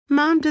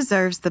Mom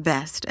deserves the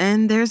best,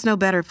 and there's no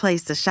better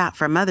place to shop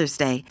for Mother's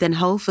Day than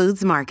Whole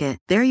Foods Market.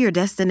 They're your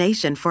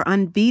destination for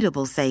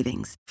unbeatable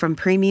savings, from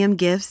premium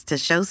gifts to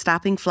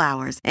show-stopping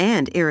flowers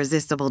and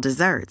irresistible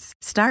desserts.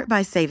 Start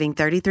by saving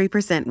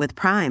 33% with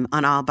Prime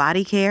on all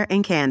body care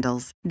and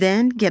candles.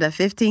 Then get a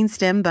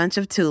 15-stem bunch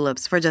of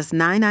tulips for just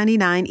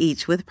 $9.99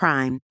 each with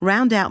Prime.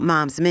 Round out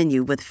Mom's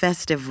menu with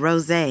festive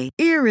rosé,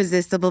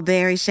 irresistible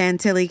berry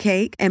chantilly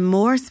cake, and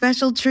more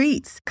special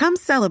treats. Come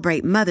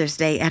celebrate Mother's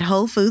Day at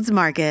Whole Foods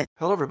Market.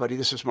 Hello, everybody.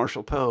 This is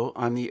Marshall Poe.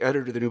 I'm the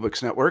editor of the New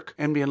Books Network.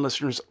 NBN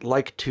listeners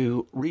like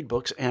to read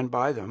books and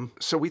buy them.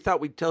 So we thought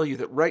we'd tell you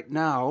that right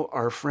now,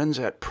 our friends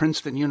at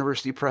Princeton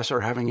University Press are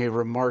having a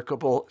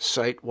remarkable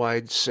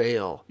site-wide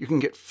sale. You can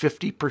get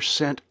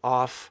 50%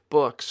 off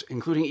books,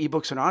 including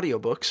ebooks and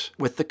audiobooks,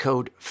 with the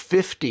code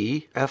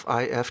 50,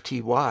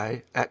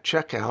 F-I-F-T-Y, at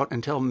checkout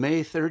until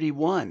May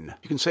 31.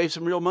 You can save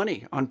some real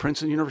money on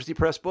Princeton University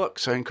Press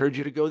books. I encourage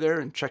you to go there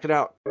and check it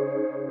out.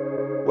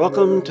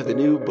 Welcome to the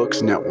New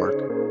Books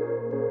Network.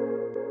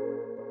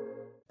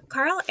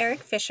 Carl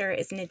Eric Fisher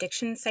is an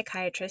addiction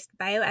psychiatrist,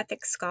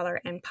 bioethics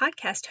scholar, and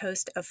podcast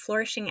host of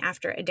Flourishing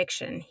After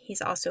Addiction. He's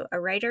also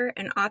a writer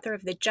and author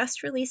of the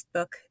just-released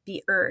book,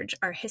 The Urge,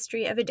 Our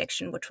History of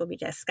Addiction, which we'll be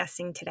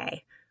discussing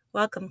today.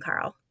 Welcome,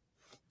 Carl.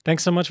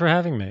 Thanks so much for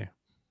having me.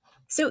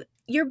 So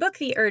your book,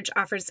 The Urge,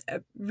 offers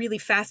a really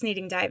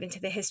fascinating dive into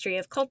the history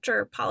of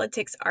culture,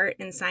 politics, art,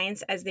 and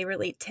science as they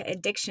relate to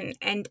addiction.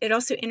 And it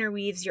also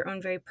interweaves your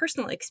own very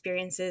personal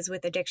experiences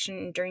with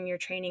addiction during your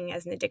training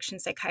as an addiction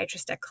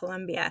psychiatrist at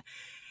Columbia.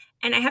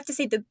 And I have to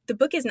say, the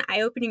book is an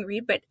eye-opening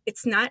read, but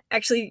it's not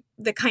actually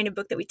the kind of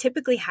book that we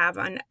typically have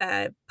on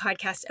a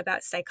podcast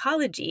about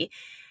psychology.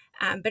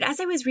 But as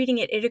I was reading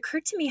it, it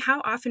occurred to me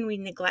how often we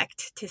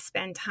neglect to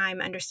spend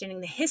time understanding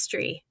the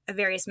history of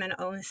various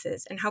mental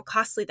illnesses and how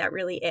costly that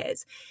really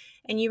is.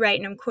 And you write,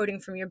 and I'm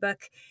quoting from your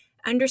book,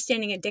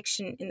 understanding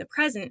addiction in the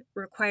present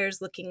requires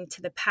looking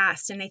to the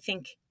past. And I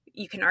think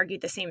you can argue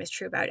the same is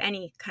true about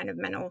any kind of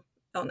mental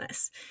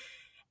illness.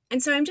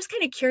 And so I'm just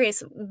kind of curious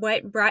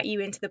what brought you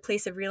into the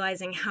place of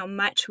realizing how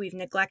much we've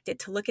neglected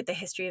to look at the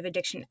history of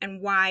addiction and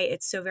why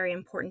it's so very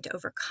important to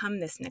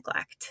overcome this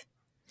neglect.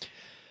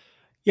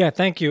 Yeah,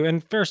 thank you.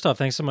 And first off,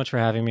 thanks so much for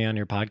having me on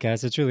your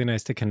podcast. It's really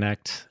nice to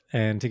connect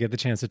and to get the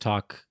chance to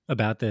talk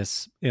about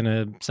this in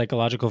a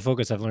psychological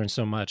focus. I've learned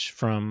so much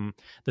from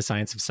the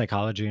science of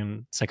psychology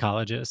and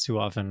psychologists who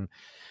often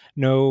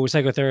know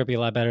psychotherapy a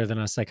lot better than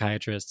us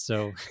psychiatrists.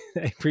 So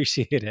I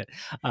appreciate it.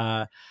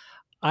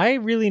 I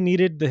really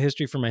needed the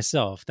history for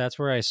myself. That's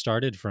where I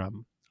started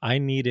from. I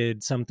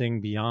needed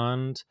something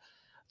beyond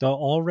the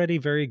already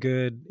very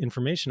good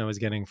information I was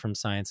getting from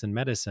science and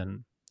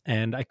medicine.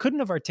 And I couldn't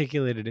have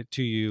articulated it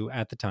to you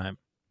at the time,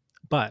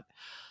 but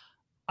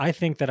I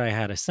think that I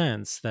had a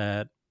sense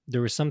that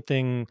there was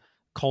something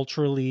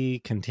culturally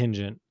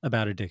contingent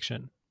about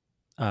addiction.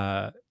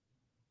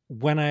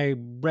 When I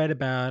read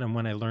about and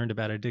when I learned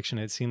about addiction,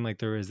 it seemed like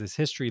there was this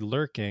history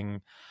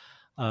lurking.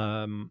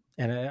 And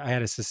I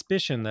had a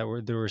suspicion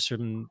that there were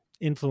certain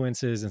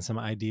influences and some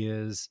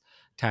ideas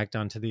tacked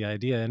onto the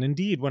idea. And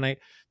indeed, when I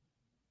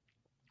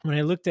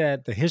looked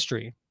at the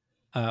history,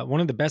 one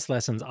of the best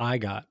lessons I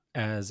got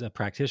as a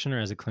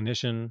practitioner, as a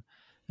clinician,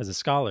 as a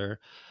scholar,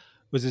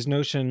 was this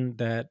notion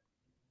that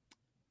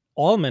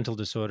all mental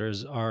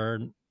disorders are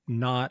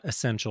not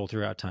essential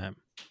throughout time.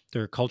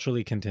 They're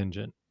culturally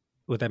contingent.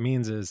 What that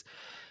means is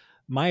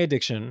my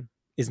addiction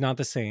is not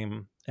the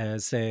same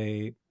as,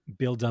 say,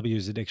 Bill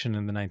W.'s addiction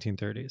in the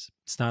 1930s.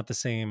 It's not the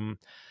same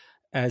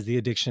as the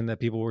addiction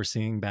that people were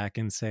seeing back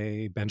in,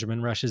 say,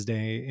 Benjamin Rush's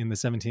day in the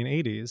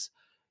 1780s.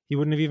 He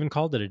wouldn't have even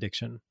called it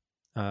addiction.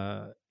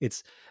 There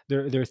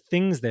are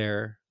things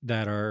there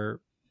that are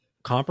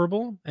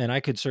comparable, and I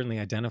could certainly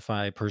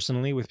identify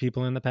personally with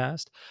people in the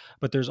past,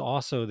 but there's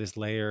also this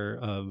layer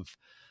of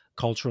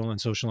cultural and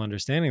social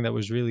understanding that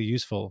was really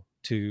useful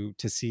to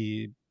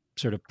see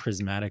sort of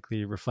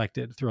prismatically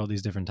reflected through all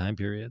these different time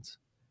periods.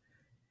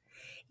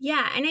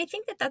 Yeah, and I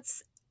think that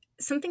that's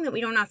something that we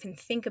don't often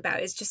think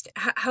about, is just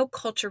how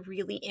culture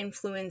really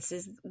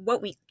influences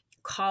what we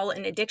call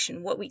an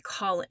addiction, what we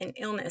call an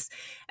illness.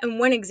 And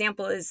one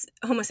example is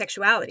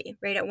homosexuality,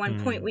 right? At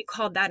one point, we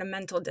called that a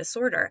mental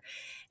disorder.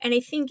 And I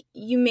think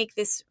you make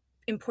this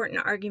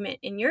important argument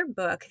in your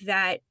book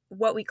that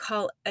what we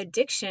call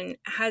addiction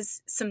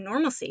has some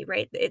normalcy,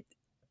 right?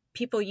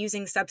 People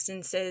using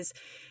substances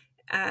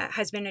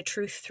has been a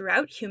truth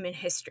throughout human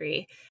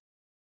history.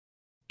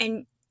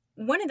 And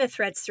one of the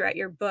threads throughout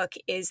your book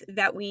is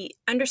that we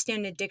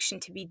understand addiction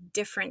to be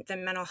different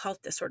than mental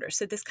health disorders.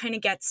 So this kind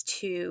of gets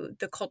to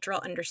the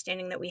cultural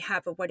understanding that we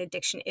have of what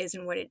addiction is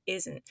and what it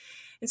isn't.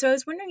 And so I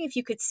was wondering if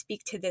you could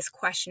speak to this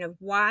question of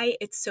why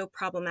it's so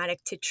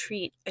problematic to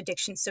treat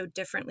addiction so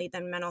differently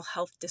than mental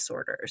health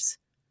disorders.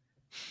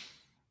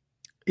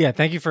 Yeah,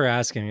 thank you for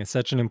asking. It's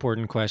such an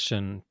important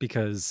question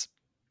because,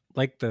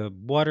 like the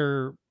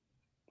water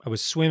I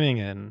was swimming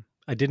in,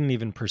 I didn't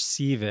even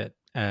perceive it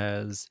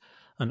as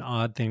an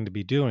odd thing to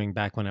be doing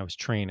back when I was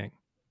training.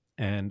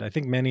 And I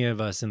think many of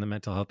us in the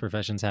mental health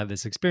professions have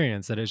this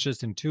experience that it's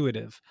just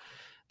intuitive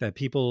that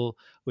people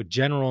with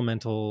general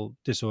mental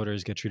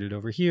disorders get treated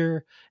over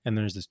here, and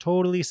there's this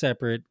totally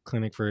separate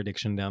clinic for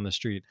addiction down the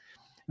street.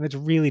 And it's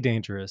really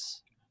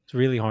dangerous. It's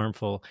really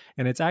harmful.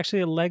 And it's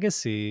actually a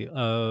legacy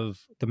of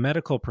the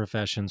medical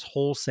profession's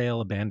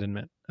wholesale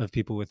abandonment of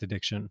people with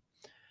addiction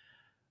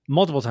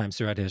multiple times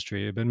throughout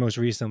history, but most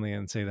recently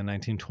in, say, the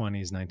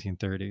 1920s,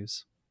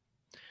 1930s.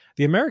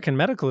 The American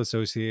Medical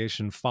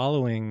Association,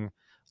 following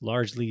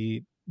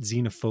largely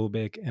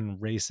xenophobic and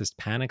racist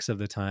panics of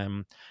the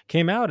time,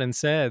 came out and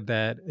said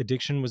that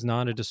addiction was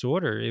not a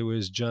disorder. It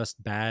was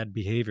just bad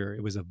behavior.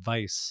 It was a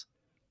vice.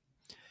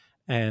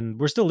 And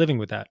we're still living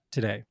with that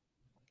today.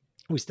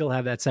 We still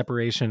have that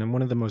separation. And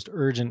one of the most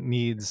urgent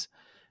needs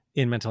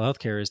in mental health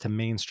care is to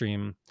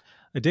mainstream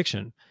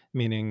addiction,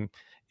 meaning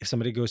if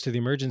somebody goes to the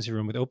emergency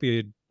room with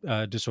opioid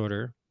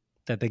disorder,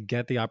 that they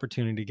get the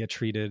opportunity to get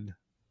treated,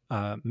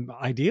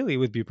 ideally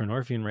with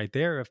buprenorphine right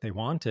there if they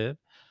want it,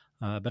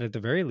 but at the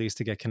very least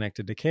to get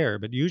connected to care.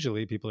 But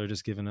usually people are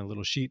just given a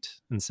little sheet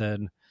and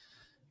said,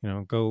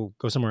 go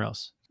somewhere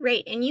else.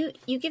 Right. And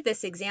you give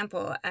this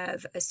example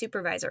of a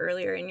supervisor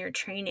earlier in your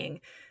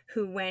training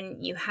who,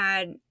 when you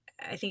had,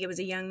 I think it was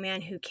a young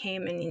man who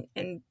came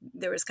and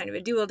there was kind of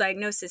a dual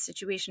diagnosis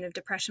situation of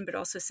depression, but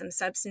also some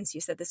substance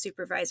use, that the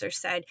supervisor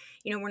said,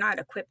 we're not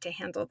equipped to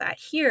handle that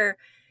here,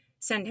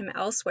 send him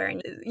elsewhere.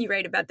 And you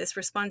write about this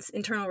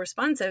internal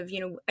response of,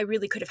 I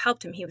really could have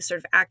helped him. He was sort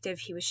of active.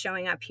 He was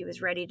showing up. He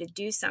was ready to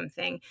do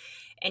something.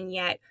 And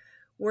yet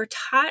we're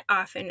taught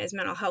often as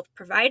mental health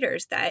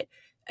providers that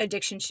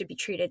addiction should be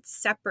treated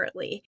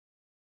separately.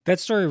 That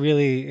story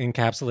really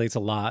encapsulates a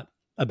lot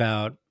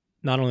about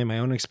not only my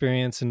own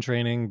experience in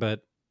training,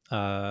 but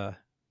the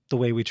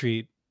way we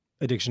treat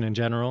addiction in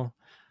general.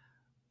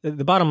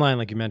 The bottom line,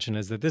 like you mentioned,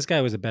 is that this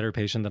guy was a better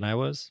patient than I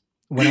was.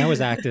 When I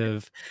was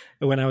active,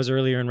 when I was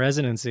earlier in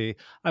residency,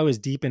 I was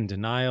deep in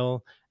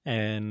denial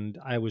and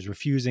I was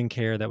refusing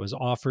care that was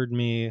offered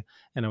me.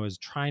 And I was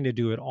trying to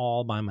do it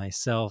all by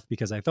myself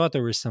because I thought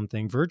there was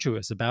something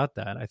virtuous about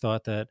that. I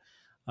thought that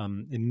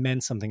it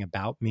meant something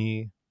about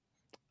me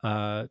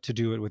to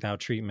do it without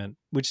treatment,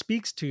 which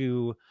speaks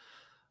to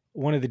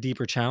one of the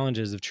deeper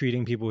challenges of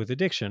treating people with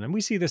addiction. And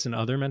we see this in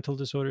other mental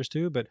disorders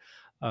too, but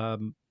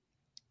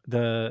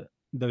the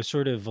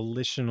sort of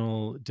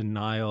volitional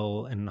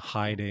denial and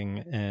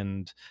hiding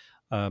and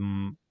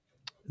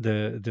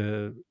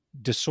the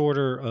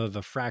disorder of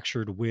a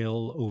fractured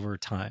will over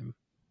time,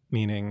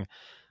 meaning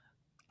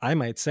I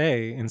might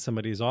say in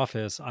somebody's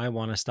office, I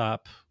want to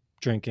stop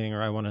drinking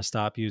or I want to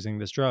stop using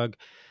this drug,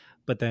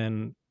 but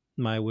then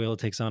my will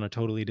takes on a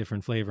totally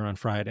different flavor on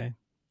Friday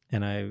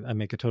and I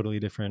make a totally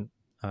different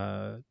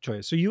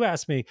choice. So you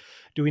asked me,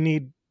 do we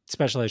need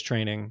specialized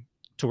training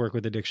to work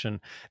with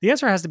addiction? The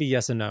answer has to be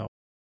yes and no.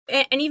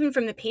 And even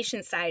from the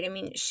patient side,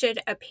 should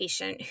a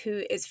patient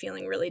who is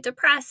feeling really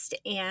depressed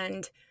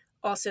and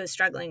also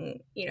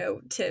struggling,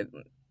 to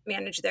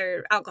manage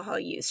their alcohol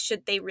use,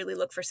 should they really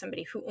look for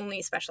somebody who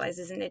only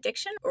specializes in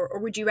addiction? Or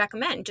would you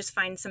recommend just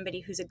find somebody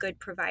who's a good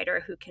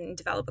provider, who can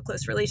develop a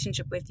close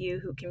relationship with you,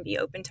 who can be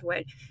open to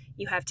what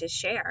you have to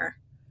share?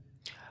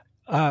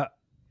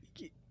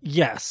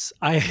 Yes.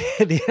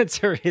 The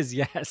answer is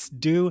yes.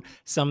 Do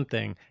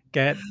something.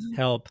 Get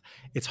help.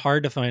 It's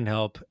hard to find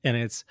help, and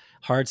it's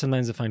hard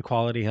sometimes to find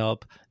quality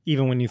help.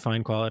 Even when you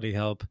find quality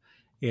help,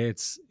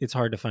 it's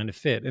hard to find a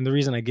fit. And the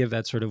reason I give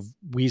that sort of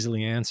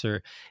weaselly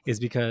answer is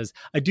because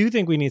I do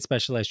think we need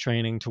specialized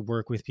training to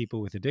work with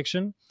people with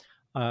addiction,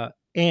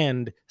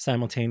 and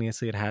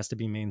simultaneously it has to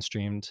be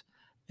mainstreamed.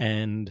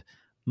 And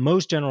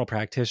most general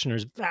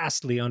practitioners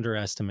vastly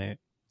underestimate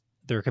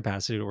their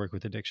capacity to work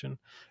with addiction.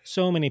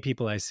 So many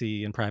people I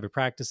see in private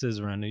practices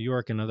around New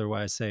York and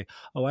otherwise say,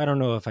 oh, I don't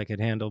know if I could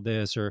handle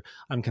this, or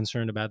I'm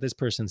concerned about this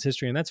person's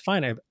history. And that's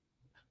fine. I have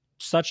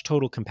such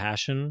total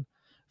compassion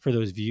for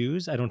those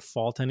views. I don't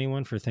fault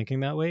anyone for thinking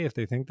that way if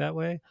they think that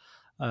way.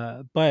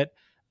 But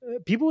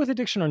people with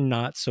addiction are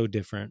not so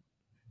different.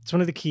 It's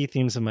one of the key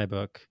themes of my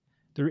book.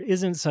 There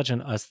isn't such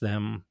an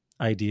us-them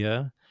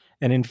idea.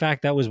 And in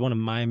fact, that was one of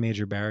my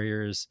major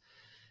barriers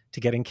to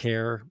getting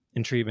care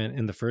and treatment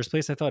in the first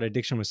place. I thought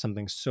addiction was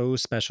something so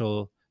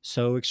special,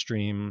 so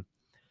extreme.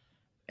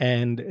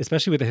 And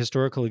especially with the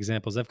historical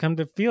examples, I've come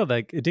to feel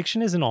like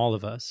addiction isn't all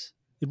of us.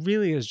 It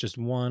really is just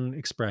one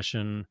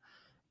expression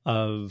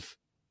of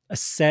a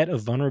set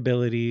of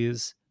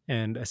vulnerabilities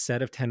and a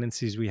set of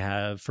tendencies we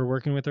have for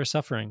working with our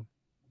suffering.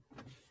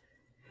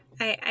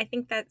 I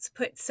think that's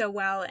put so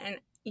well, and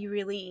you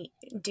really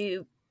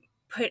do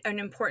put an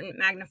important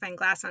magnifying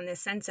glass on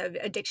this sense of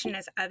addiction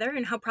as other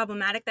and how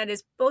problematic that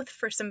is, both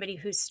for somebody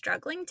who's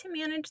struggling to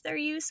manage their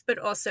use, but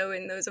also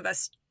in those of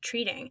us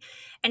treating.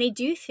 And I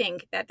do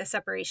think that the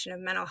separation of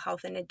mental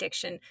health and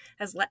addiction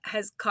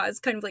has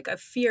caused kind of like a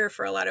fear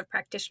for a lot of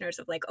practitioners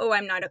of like, oh,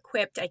 I'm not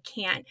equipped, I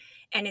can't.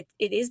 And it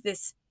is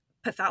this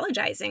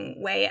pathologizing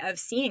way of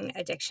seeing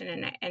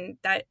addiction. And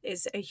that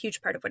is a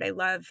huge part of what I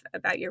love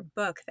about your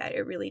book, that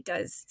it really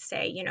does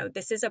say, you know,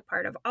 this is a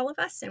part of all of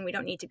us and we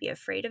don't need to be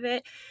afraid of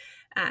it.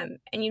 And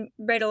you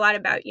write a lot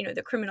about, you know,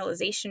 the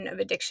criminalization of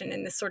addiction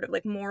and this sort of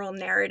like moral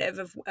narrative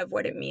of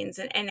what it means.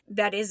 And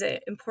that is an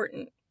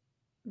important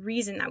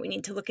reason that we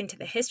need to look into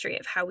the history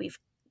of how we've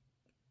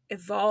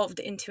evolved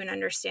into an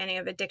understanding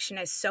of addiction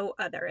as so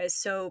other, as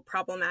so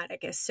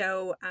problematic, as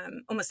so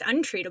almost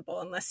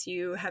untreatable unless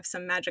you have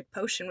some magic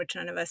potion, which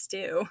none of us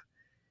do.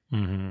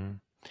 Mm-hmm.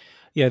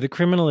 Yeah, the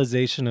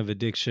criminalization of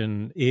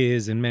addiction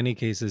is in many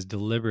cases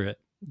deliberate.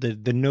 The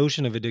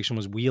notion of addiction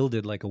was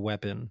wielded like a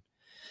weapon.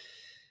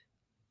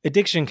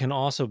 Addiction can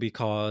also be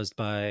caused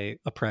by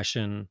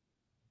oppression,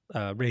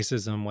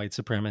 racism, white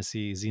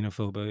supremacy,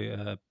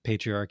 xenophobia,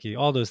 patriarchy,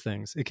 all those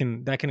things. That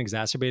can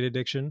exacerbate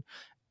addiction,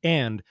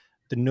 and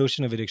the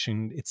notion of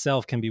addiction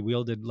itself can be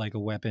wielded like a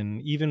weapon,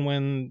 even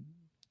when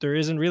there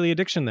isn't really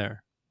addiction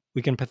there.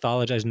 We can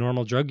pathologize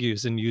normal drug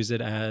use and use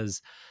it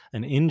as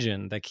an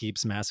engine that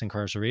keeps mass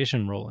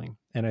incarceration rolling.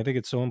 And I think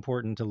it's so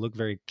important to look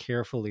very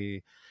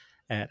carefully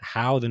at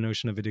how the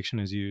notion of addiction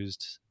is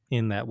used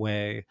in that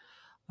way,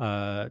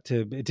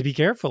 to be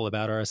careful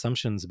about our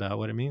assumptions about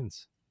what it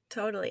means.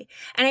 Totally.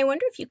 And I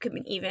wonder if you could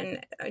even,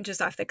 just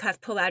off the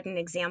cuff, pull out an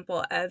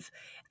example of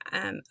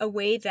a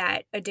way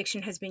that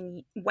addiction has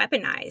been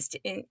weaponized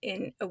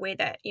in a way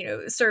that, you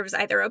know, serves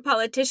either a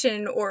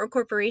politician or a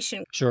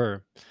corporation.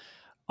 Sure.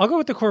 I'll go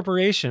with the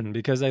corporation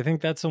because I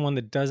think that's the one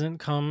that doesn't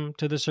come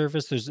to the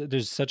surface.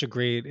 There's such a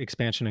great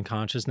expansion in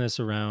consciousness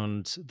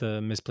around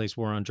the misplaced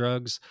war on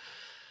drugs.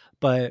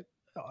 But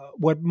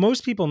what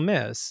most people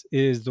miss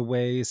is the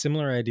way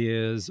similar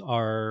ideas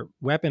are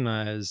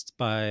weaponized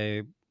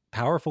by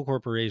powerful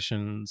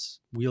corporations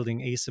wielding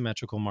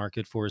asymmetrical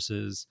market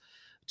forces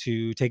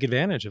to take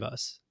advantage of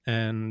us.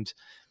 And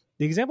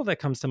the example that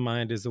comes to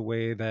mind is the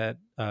way that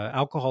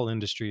alcohol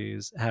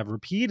industries have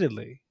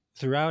repeatedly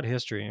throughout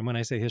history, and when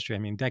I say history, I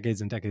mean decades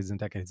and decades and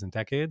decades and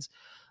decades,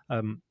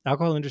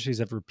 alcohol industries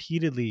have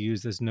repeatedly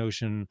used this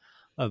notion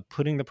of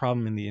putting the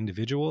problem in the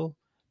individual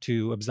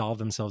to absolve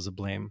themselves of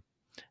blame.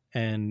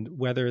 And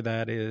whether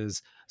that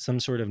is some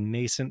sort of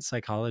nascent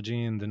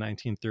psychology in the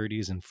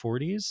 1930s and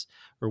 40s,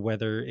 or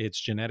whether it's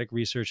genetic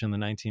research in the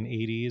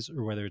 1980s,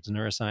 or whether it's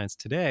neuroscience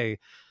today,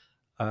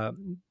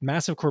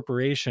 massive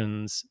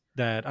corporations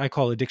that I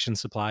call addiction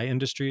supply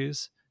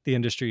industries, the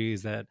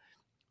industries that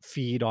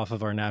feed off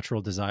of our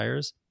natural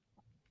desires,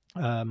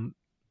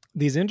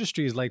 these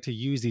industries like to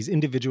use these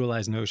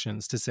individualized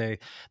notions to say,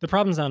 the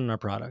problem's not in our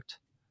product.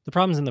 The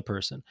problem's in the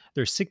person.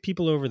 There's sick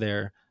people over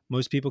there.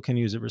 Most people can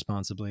use it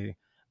responsibly.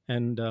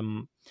 And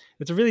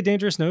it's a really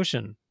dangerous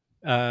notion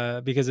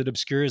because it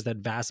obscures that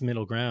vast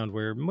middle ground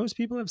where most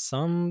people have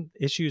some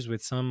issues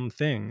with some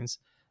things,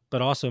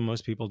 but also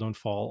most people don't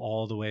fall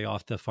all the way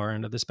off the far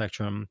end of the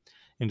spectrum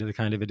into the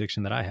kind of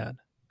addiction that I had.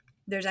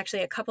 There's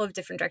actually a couple of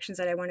different directions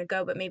that I want to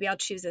go, but maybe I'll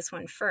choose this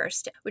one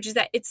first, which is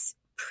that it's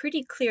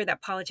pretty clear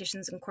that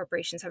politicians and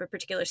corporations have a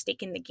particular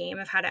stake in the game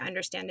of how to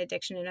understand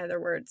addiction. In other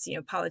words, you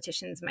know,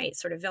 politicians might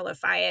sort of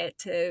vilify it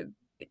to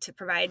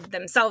provide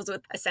themselves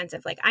with a sense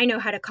of like, I know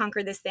how to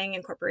conquer this thing,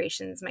 and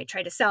corporations might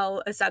try to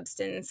sell a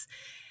substance.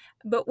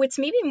 But what's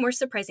maybe more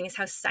surprising is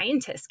how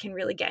scientists can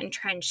really get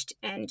entrenched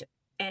and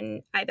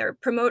either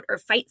promote or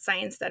fight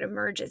science that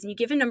emerges. And you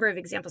give a number of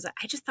examples that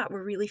I just thought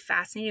were really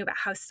fascinating about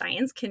how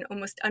science can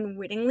almost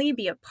unwittingly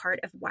be a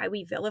part of why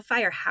we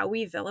vilify or how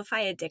we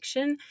vilify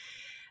addiction.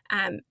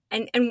 And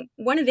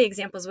one of the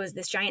examples was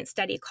this giant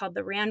study called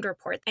the RAND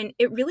Report. And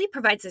it really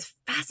provides this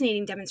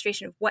fascinating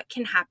demonstration of what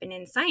can happen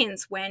in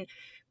science when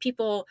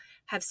people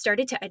have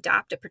started to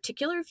adopt a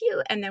particular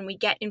view, and then we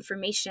get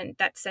information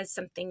that says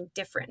something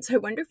different. So I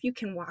wonder if you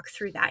can walk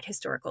through that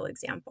historical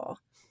example.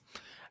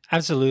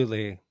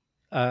 Absolutely.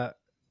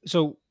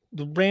 So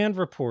the RAND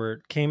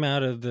Report came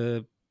out of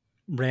the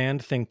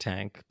RAND think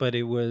tank, but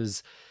it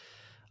was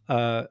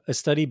a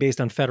study based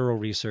on federal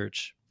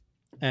research.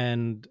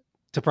 And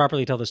to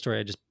properly tell the story,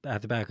 I just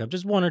have to back up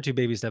just one or two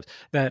baby steps.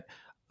 That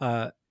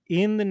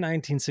in the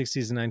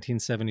 1960s and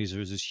 1970s, there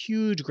was this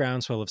huge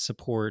groundswell of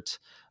support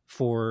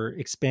for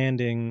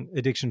expanding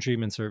addiction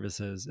treatment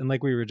services. And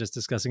like we were just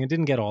discussing, it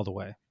didn't get all the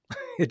way.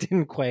 It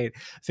didn't quite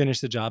finish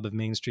the job of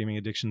mainstreaming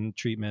addiction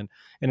treatment.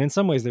 And in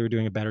some ways, they were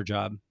doing a better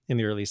job in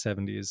the early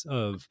 70s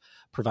of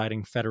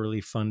providing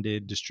federally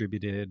funded,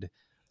 distributed,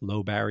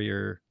 low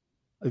barrier,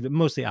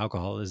 mostly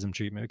alcoholism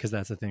treatment, because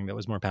that's the thing that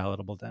was more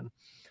palatable then.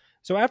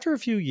 So after a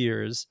few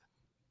years,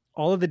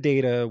 all of the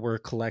data were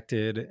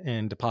collected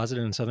and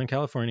deposited in Southern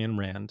California and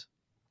RAND.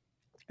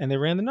 And they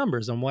ran the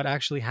numbers on what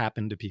actually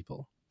happened to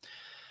people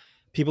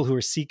who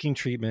were seeking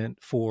treatment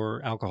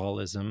for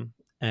alcoholism.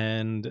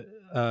 And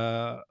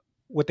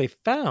what they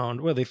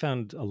found, well, they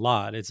found a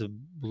lot. It's a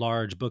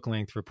large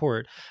book-length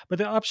report. But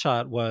the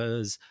upshot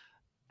was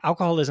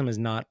alcoholism is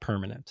not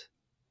permanent,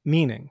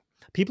 meaning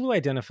people who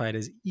identified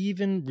as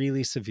even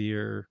really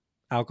severe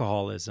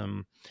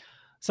alcoholism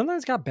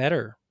sometimes got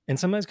better and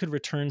sometimes could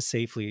return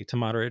safely to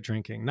moderate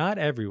drinking. Not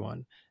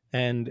everyone.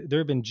 And there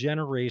have been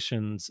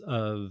generations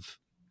of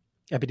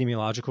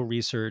epidemiological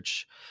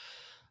research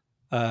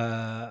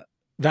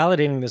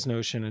validating this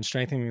notion and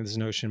strengthening this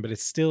notion, but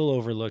it's still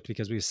overlooked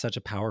because we have such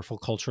a powerful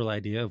cultural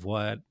idea of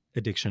what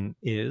addiction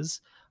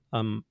is.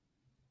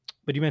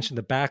 But you mentioned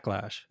the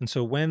backlash. And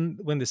so when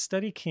the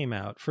study came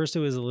out, first it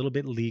was a little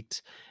bit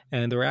leaked,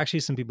 and there were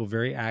actually some people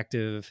very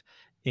active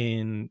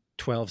in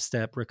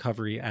 12-step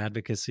recovery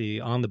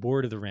advocacy on the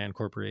board of the RAND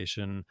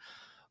Corporation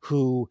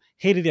who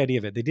hated the idea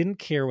of it. They didn't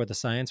care what the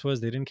science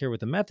was. They didn't care what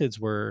the methods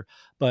were,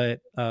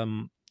 but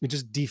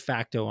just de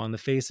facto on the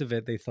face of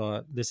it, they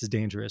thought this is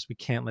dangerous. We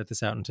can't let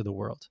this out into the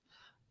world.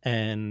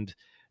 And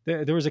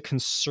there was a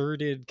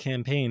concerted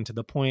campaign to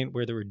the point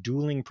where there were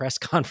dueling press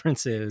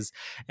conferences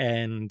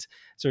and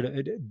sort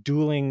of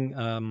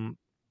dueling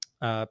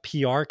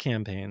PR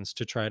campaigns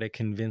to try to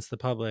convince the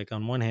public,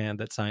 on one hand,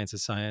 that science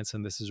is science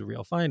and this is a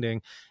real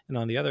finding, and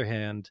on the other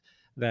hand,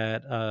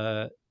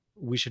 that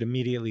we should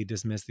immediately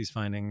dismiss these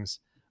findings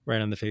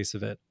right on the face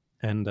of it.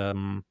 And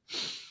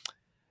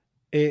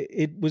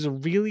it was a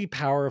really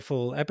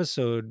powerful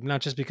episode,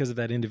 not just because of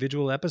that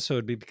individual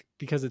episode, but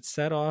because it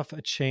set off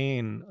a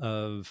chain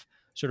of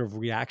sort of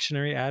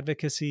reactionary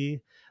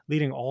advocacy,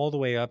 leading all the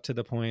way up to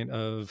the point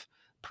of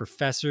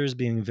professors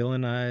being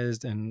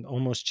villainized and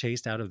almost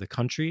chased out of the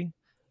country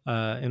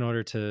in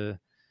order to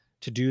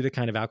do the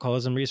kind of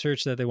alcoholism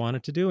research that they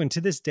wanted to do. And to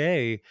this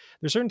day,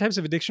 there's certain types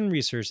of addiction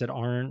research that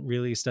aren't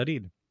really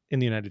studied in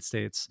the United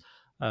States.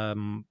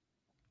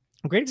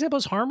 A great example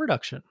is harm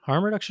reduction.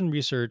 Harm reduction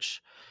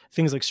research,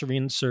 things like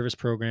syringe service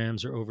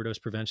programs or overdose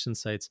prevention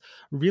sites,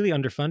 really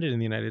underfunded in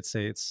the United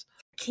States.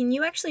 Can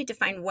you actually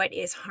define what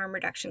is harm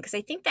reduction? Because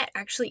I think that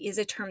actually is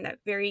a term that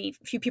very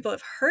few people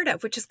have heard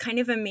of, which is kind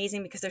of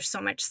amazing because there's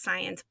so much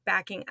science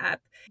backing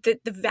up the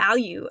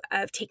value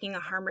of taking a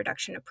harm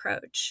reduction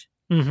approach.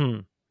 Mm-hmm.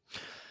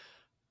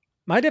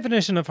 My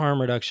definition of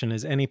harm reduction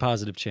is any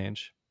positive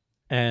change.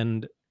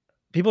 And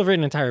people have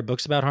written entire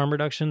books about harm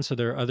reduction, so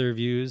there are other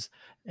views.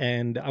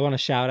 And I want to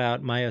shout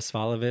out Maya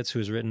Svalovitz, who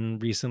has written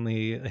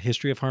recently a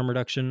history of harm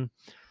reduction.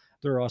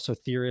 There are also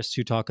theorists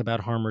who talk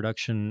about harm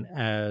reduction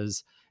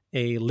as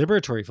a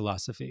liberatory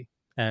philosophy,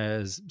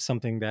 as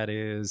something that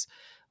is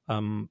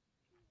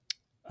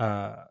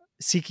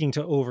seeking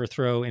to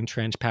overthrow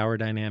entrenched power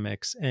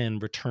dynamics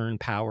and return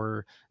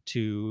power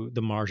to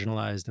the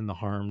marginalized and the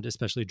harmed,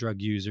 especially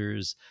drug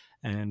users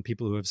and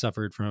people who have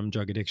suffered from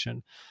drug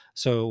addiction.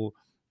 So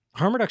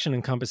harm reduction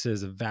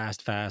encompasses a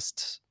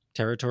vast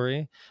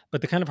territory,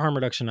 but the kind of harm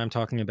reduction I'm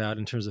talking about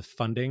in terms of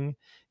funding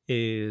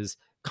is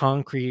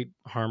concrete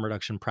harm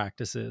reduction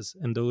practices.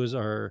 And those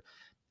are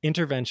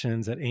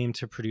interventions that aim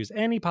to produce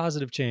any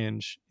positive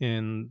change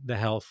in the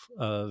health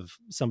of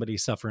somebody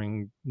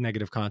suffering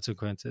negative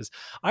consequences,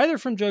 either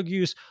from drug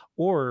use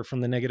or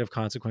from the negative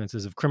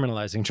consequences of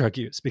criminalizing drug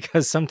use,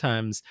 because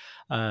sometimes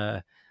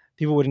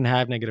people wouldn't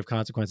have negative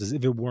consequences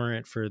if it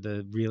weren't for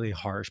the really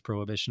harsh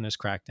prohibitionist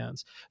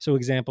crackdowns. So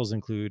examples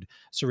include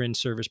syringe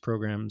service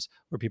programs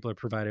where people are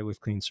provided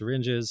with clean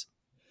syringes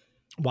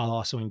while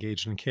also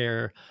engaged in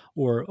care,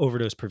 or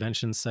overdose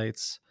prevention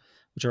sites,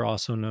 which are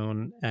also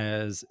known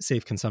as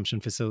safe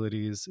consumption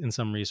facilities in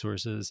some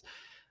resources.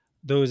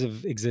 Those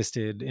have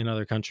existed in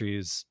other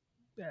countries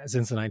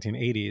since the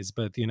 1980s,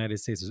 but the United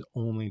States has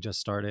only just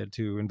started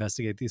to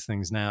investigate these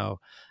things now.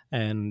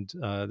 And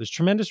there's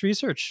tremendous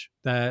research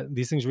that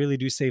these things really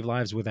do save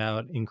lives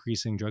without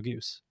increasing drug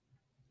use.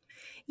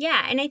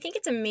 Yeah, and I think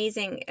it's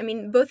amazing. I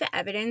mean, both the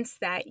evidence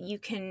that you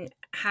can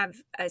have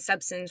a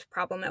substance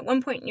problem at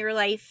one point in your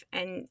life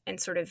and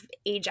sort of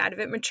age out of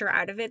it, mature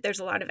out of it. There's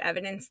a lot of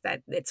evidence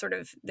that it's sort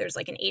of, there's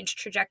like an age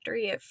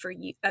trajectory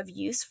of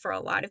use for a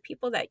lot of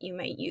people that you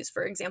might use,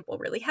 for example,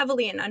 really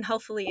heavily and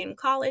unhealthily in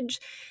college.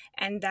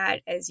 And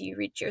that as you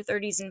reach your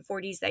 30s and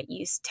 40s, that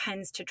use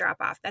tends to drop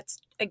off. That's,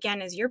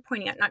 again, as you're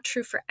pointing out, not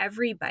true for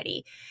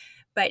everybody.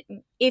 But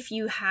if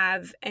you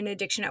have an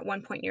addiction at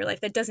one point in your life,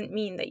 that doesn't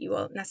mean that you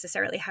will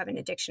necessarily have an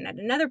addiction at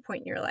another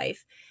point in your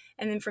life.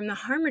 And then from the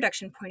harm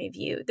reduction point of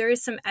view, there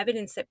is some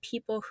evidence that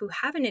people who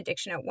have an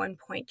addiction at one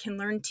point can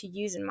learn to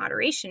use in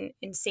moderation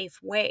in safe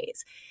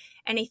ways.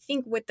 And I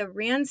think what the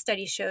RAND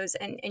study shows,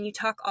 and you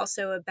talk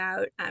also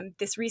about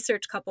this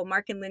research couple,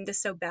 Mark and Linda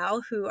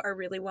Sobel, who are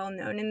really well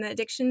known in the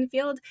addiction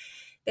field,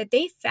 that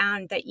they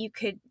found that you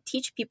could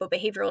teach people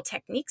behavioral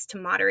techniques to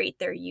moderate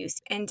their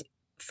use. And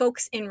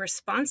folks in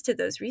response to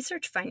those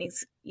research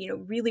findings,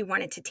 really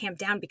wanted to tamp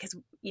down because,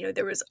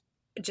 there was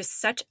just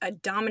such a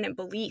dominant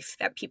belief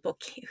that people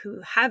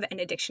who have an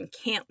addiction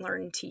can't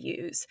learn to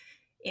use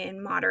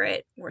in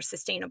moderate or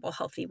sustainable,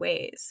 healthy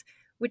ways,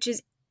 which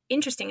is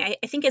interesting. I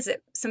think as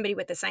somebody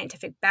with a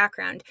scientific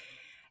background,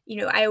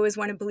 I always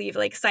want to believe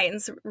like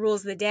science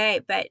rules the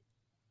day, but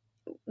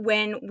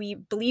when we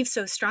believe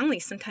so strongly,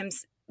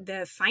 sometimes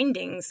the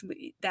findings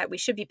that we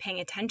should be paying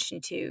attention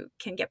to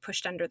can get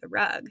pushed under the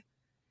rug.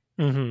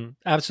 Mm-hmm.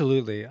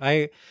 Absolutely.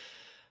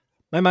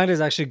 My mind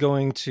is actually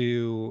going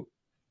to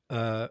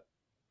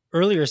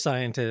earlier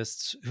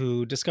scientists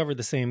who discovered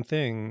the same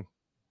thing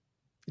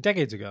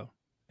decades ago.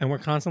 And we're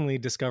constantly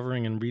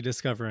discovering and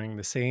rediscovering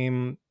the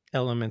same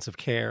elements of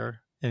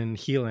care and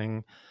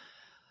healing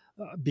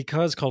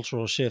because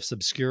cultural shifts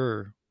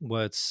obscure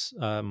what's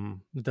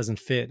doesn't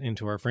fit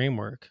into our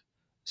framework.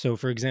 So,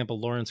 for example,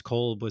 Lawrence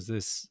Kolb was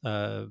this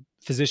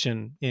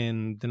physician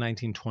in the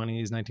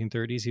 1920s,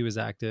 1930s. He was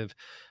active,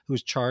 who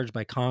was charged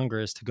by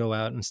Congress to go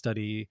out and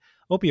study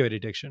opioid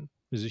addiction.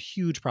 It was a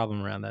huge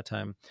problem around that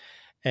time.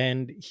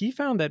 And he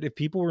found that if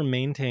people were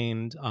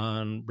maintained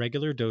on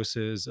regular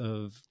doses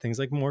of things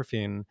like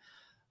morphine,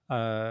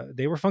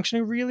 they were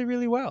functioning really,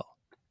 really well.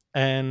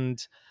 And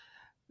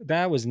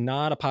that was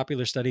not a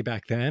popular study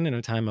back then in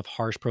a time of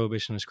harsh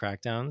prohibitionist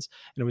crackdowns.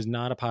 And it was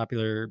not a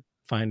popular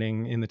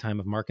finding in the time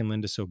of Mark and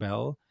Linda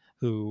Sobel,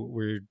 who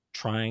were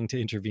trying to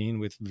intervene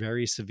with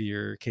very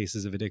severe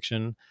cases of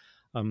addiction,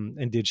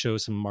 and did show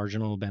some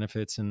marginal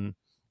benefits in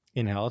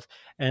health.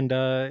 And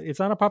it's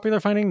not a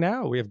popular finding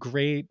now. We have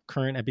great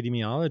current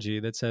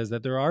epidemiology that says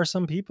that there are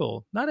some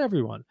people, not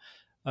everyone,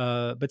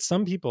 but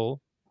some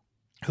people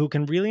who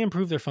can really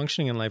improve their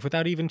functioning in life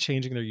without even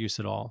changing their use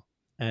at all.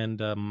 And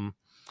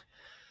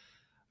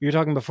we were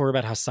talking before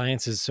about how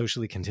science is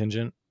socially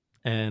contingent.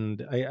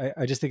 And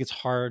I just think it's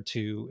hard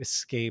to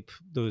escape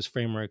those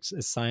frameworks.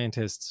 As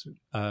scientists,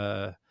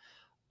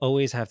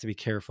 always have to be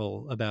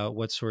careful about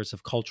what sorts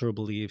of cultural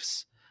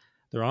beliefs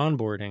they're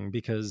onboarding,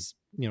 because,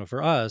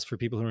 for us, for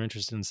people who are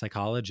interested in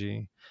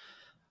psychology,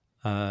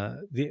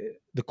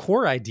 the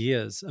core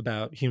ideas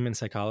about human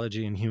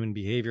psychology and human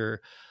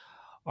behavior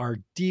are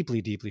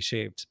deeply, deeply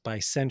shaped by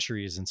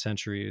centuries and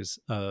centuries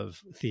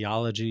of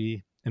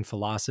theology and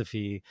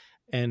philosophy.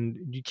 And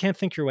you can't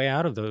think your way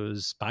out of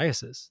those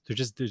biases.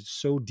 They're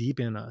so deep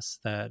in us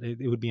that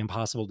it would be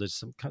impossible to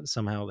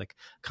somehow like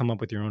come up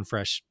with your own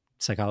fresh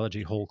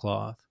psychology whole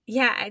cloth.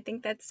 Yeah, I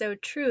think that's so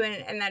true.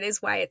 And that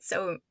is why it's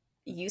so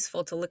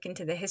useful to look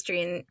into the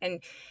history.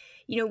 And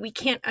we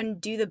can't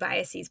undo the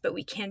biases, but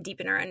we can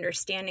deepen our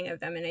understanding of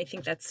them. And I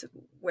think that's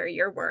where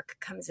your work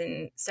comes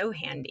in so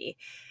handy.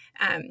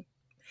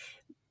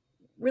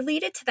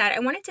 Related to that, I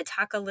wanted to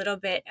talk a little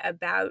bit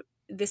about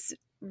this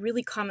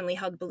really commonly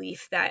held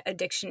belief that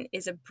addiction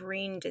is a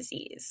brain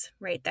disease,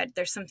 right? That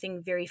there's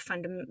something very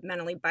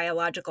fundamentally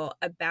biological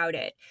about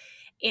it.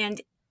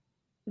 And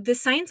the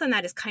science on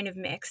that is kind of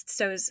mixed.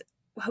 So I was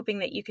hoping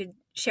that you could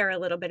share a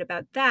little bit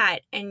about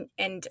that.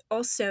 And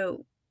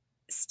also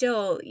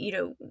still,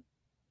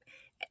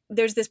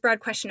 there's this broad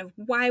question of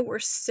why we're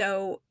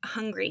so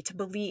hungry to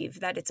believe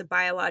that it's a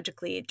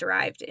biologically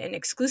derived and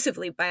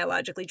exclusively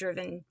biologically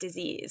driven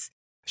disease.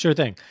 Sure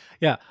thing.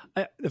 Yeah.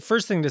 The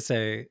first thing to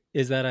say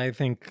is that I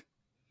think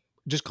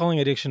just calling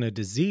addiction a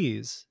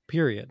disease,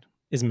 period,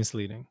 is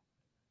misleading.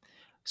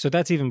 So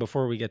that's even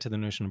before we get to the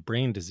notion of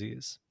brain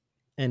disease,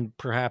 and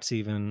perhaps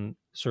even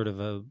sort of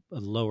a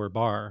lower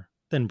bar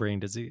than brain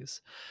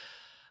disease.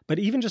 But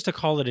even just to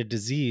call it a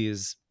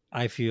disease,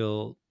 I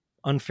feel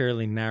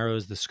unfairly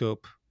narrows the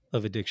scope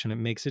of addiction. It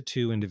makes it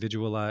too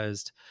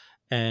individualized,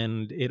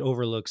 and it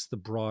overlooks the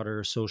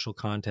broader social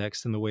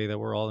context and the way that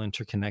we're all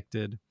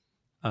interconnected.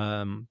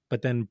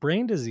 But then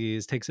brain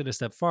disease takes it a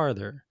step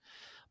farther.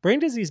 Brain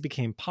disease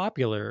became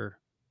popular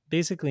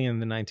basically in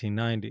the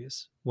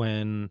 1990s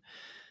when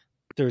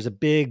there was a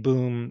big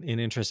boom in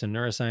interest in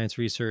neuroscience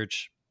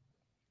research,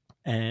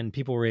 and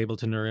people were able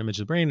to neuroimage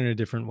the brain in a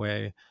different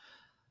way.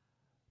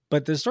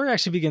 But the story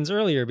actually begins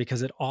earlier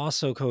because it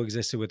also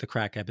coexisted with the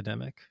crack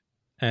epidemic.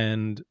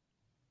 And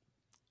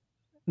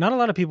not a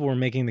lot of people were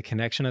making the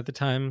connection at the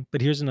time,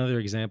 but here's another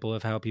example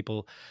of how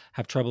people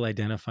have trouble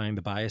identifying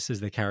the biases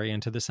they carry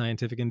into the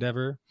scientific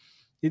endeavor.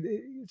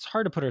 It's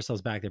hard to put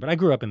ourselves back there, but I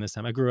grew up in this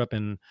time. I grew up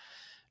in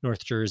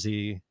North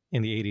Jersey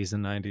in the 80s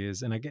and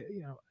 90s. And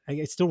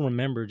I still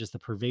remember just the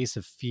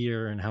pervasive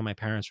fear and how my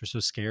parents were so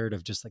scared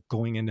of just like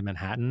going into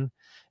Manhattan,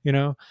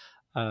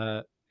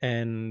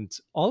 and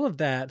all of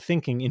that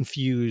thinking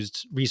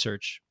infused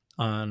research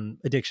on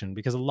addiction,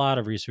 because a lot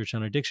of research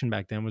on addiction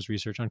back then was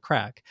research on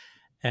crack.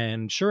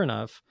 And sure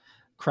enough,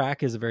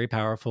 crack is a very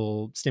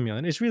powerful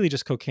stimulant. It's really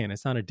just cocaine.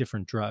 It's not a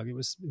different drug. It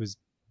was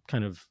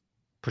kind of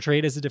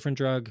portrayed as a different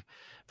drug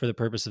for the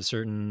purpose of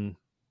certain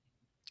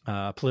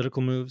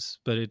political moves,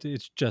 but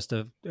it's just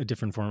a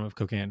different form of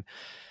cocaine.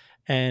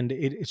 And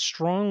it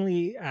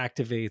strongly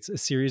activates a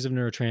series of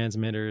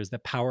neurotransmitters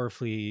that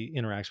powerfully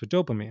interacts with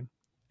dopamine.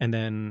 And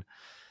then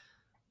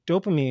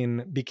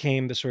dopamine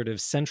became the sort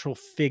of central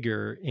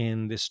figure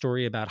in this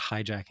story about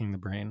hijacking the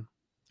brain.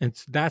 And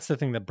that's the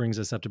thing that brings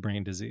us up to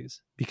brain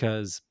disease,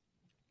 because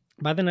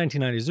by the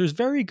 1990s, there's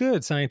very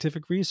good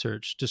scientific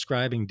research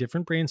describing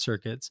different brain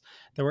circuits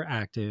that were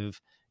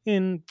active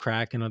in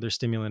crack and other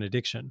stimulant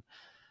addiction.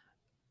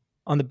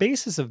 On the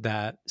basis of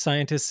that,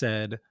 scientists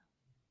said,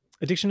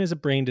 addiction is a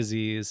brain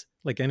disease.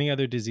 Like any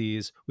other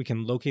disease, we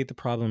can locate the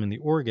problem in the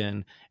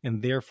organ,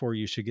 and therefore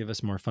you should give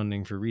us more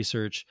funding for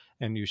research,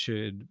 and you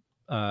should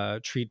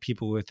treat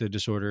people with the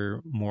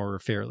disorder more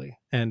fairly.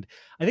 And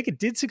I think it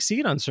did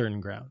succeed on certain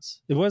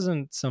grounds. It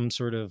wasn't some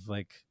sort of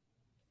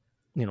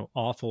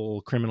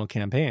awful criminal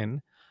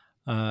campaign.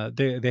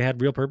 They had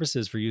real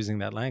purposes for using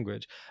that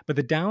language. But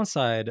the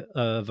downside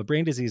of a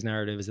brain disease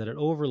narrative is that it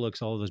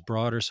overlooks all of those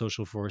broader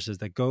social forces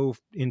that go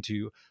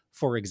into,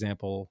 for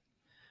example,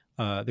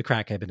 the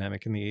crack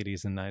epidemic in the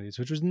 80s and 90s,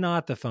 which was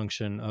not the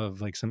function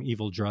of like some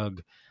evil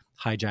drug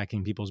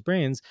hijacking people's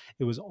brains.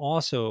 It was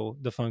also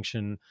the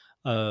function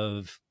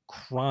of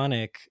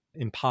chronic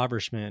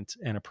impoverishment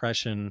and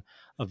oppression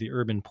of the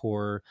urban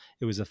poor.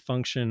 It was a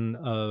function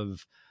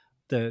of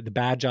the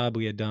bad job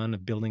we had done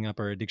of building up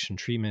our addiction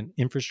treatment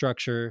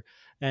infrastructure.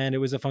 And it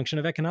was a function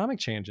of economic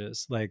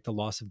changes, like the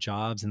loss of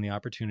jobs and the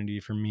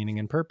opportunity for meaning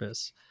and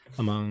purpose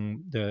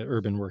among the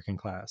urban working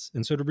class.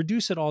 And so to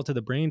reduce it all to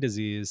the brain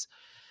disease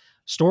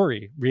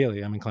story,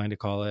 really, I'm inclined to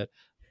call it,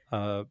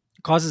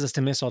 causes us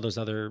to miss all those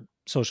other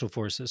social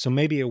forces. So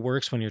maybe it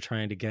works when you're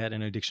trying to get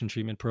an addiction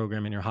treatment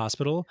program in your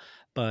hospital,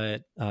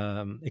 but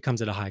it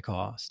comes at a high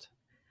cost.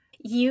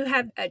 You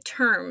have a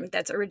term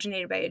that's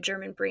originated by a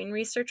German brain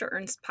researcher,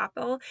 Ernst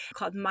Poppel,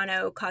 called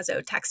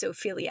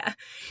monocausotaxophilia.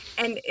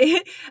 And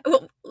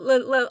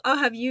I'll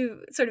have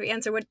you sort of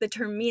answer what the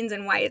term means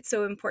and why it's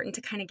so important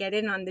to kind of get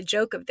in on the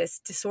joke of this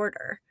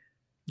disorder.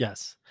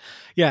 Yes.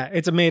 Yeah,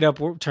 it's a made up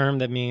term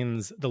that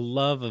means the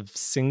love of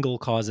single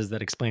causes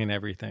that explain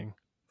everything.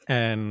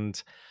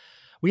 And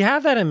we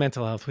have that in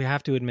mental health. We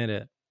have to admit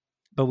it.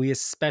 But we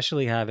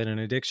especially have it in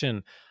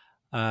addiction.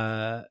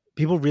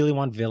 People really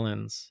want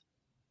villains,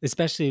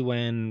 especially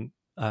when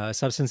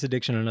substance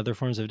addiction and other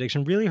forms of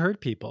addiction really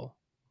hurt people.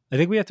 I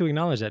think we have to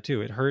acknowledge that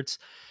too. It hurts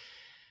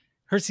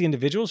the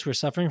individuals who are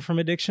suffering from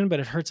addiction, but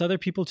it hurts other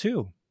people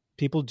too.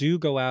 People do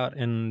go out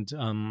and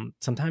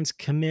sometimes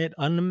commit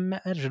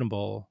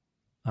unimaginable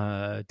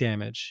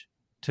damage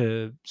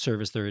to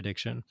service their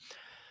addiction.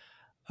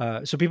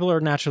 So people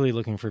are naturally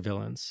looking for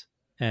villains.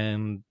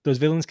 And those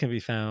villains can be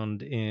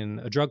found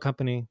in a drug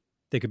company.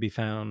 They could be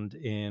found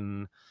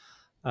in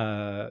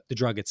the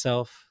drug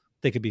itself.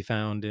 They could be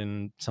found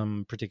in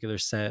some particular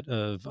set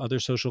of other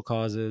social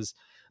causes.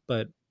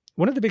 But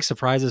one of the big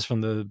surprises from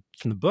the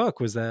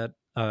book was that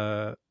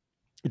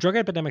drug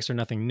epidemics are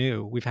nothing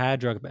new. We've had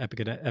drug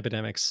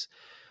epidemics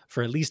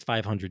for at least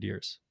 500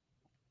 years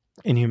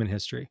in human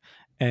history.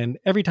 And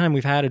every time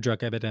we've had a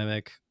drug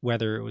epidemic,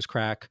 whether it was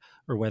crack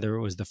or whether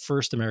it was the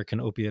first American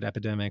opiate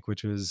epidemic,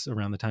 which was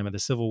around the time of the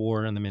Civil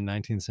War in the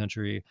mid-19th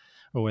century,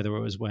 or whether it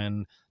was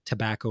when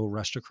tobacco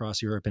rushed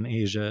across Europe and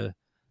Asia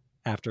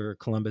after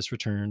Columbus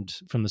returned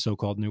from the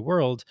so-called New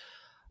World,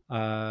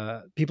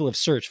 people have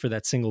searched for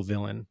that single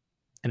villain,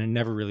 and it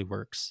never really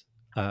works.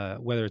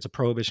 Whether it's a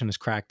prohibitionist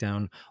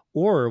crackdown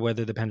or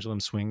whether the pendulum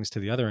swings to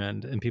the other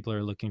end and people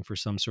are looking for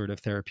some sort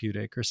of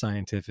therapeutic or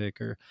scientific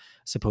or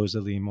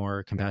supposedly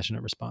more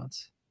compassionate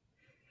response.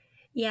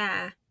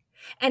 Yeah.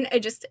 And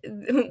just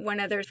one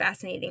other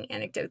fascinating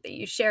anecdote that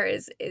you share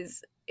is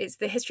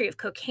the history of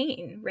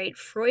cocaine, right?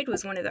 Freud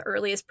was one of the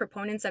earliest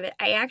proponents of it.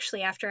 I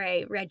actually, after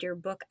I read your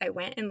book, I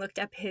went and looked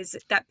up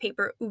that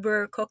paper,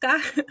 Über Coca.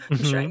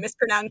 I'm sure I'm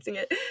mispronouncing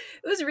it.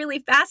 It was really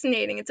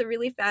fascinating. It's a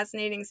really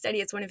fascinating study.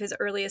 It's one of his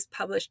earliest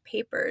published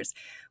papers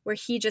where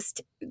he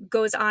just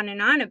goes on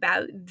and on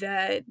about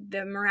the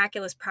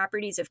miraculous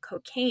properties of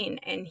cocaine.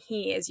 And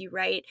he, as you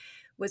write,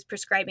 was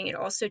prescribing it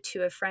also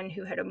to a friend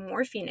who had a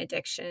morphine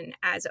addiction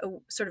as a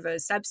sort of a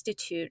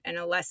substitute and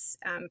a less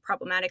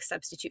problematic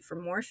substitute for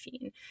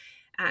morphine.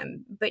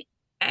 But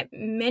at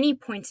many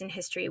points in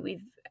history,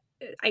 we've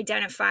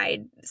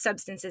identified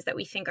substances that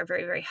we think are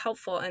very, very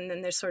helpful. And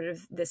then there's sort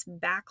of this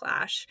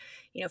backlash,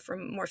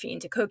 from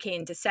morphine to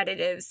cocaine to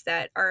sedatives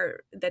that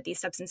these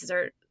substances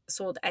are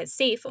sold as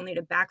safe, only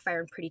to backfire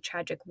in pretty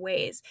tragic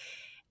ways.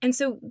 And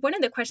so one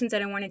of the questions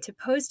that I wanted to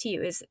pose to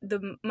you is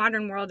the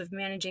modern world of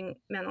managing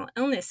mental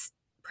illness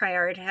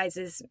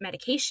prioritizes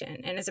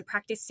medication. And as a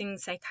practicing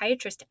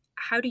psychiatrist,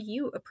 how do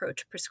you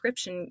approach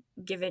prescription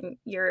given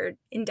your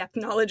in-depth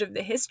knowledge of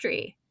the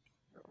history?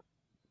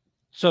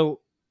 So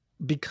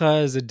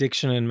because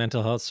addiction and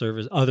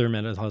other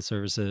mental health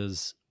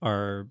services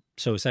are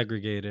so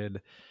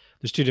segregated,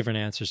 there's two different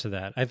answers to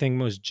that. I think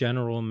most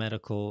general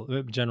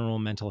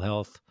mental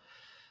health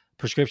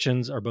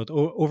prescriptions are both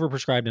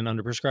overprescribed and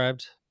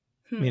underprescribed,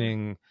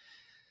 meaning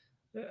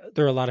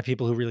there are a lot of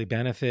people who really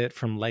benefit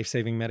from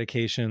life-saving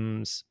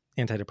medications.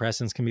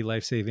 Antidepressants can be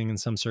life-saving in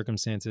some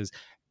circumstances.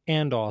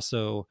 And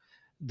also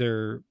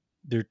they're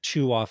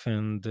too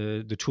often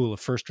the tool of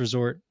first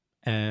resort.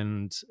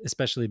 And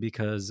especially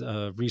because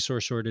of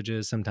resource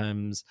shortages,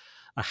 sometimes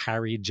a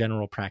harried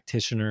general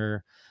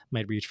practitioner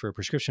might reach for a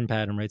prescription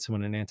pad and write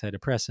someone an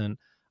antidepressant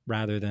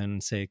rather than,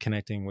 say,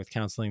 connecting with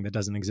counseling that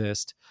doesn't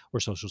exist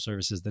or social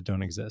services that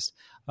don't exist.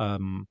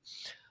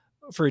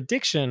 For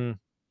addiction,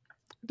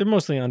 they're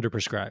mostly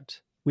underprescribed.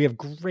 We have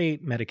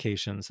great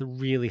medications that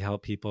really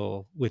help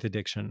people with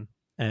addiction.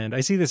 And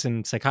I see this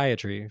in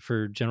psychiatry.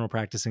 For general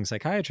practicing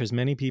psychiatrists,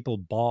 many people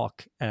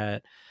balk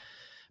at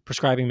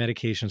prescribing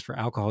medications for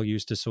alcohol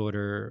use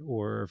disorder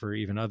or for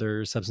even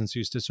other substance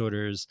use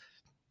disorders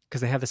because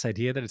they have this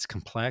idea that it's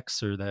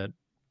complex or that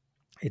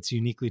it's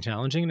uniquely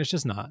challenging, and it's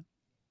just not.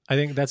 I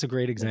think that's a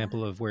great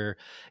example of where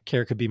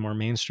care could be more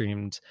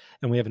mainstreamed,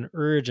 and we have an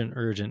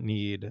urgent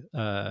need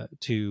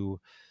to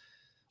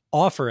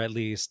offer, at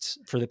least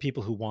for the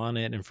people who want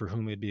it and for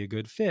whom it'd be a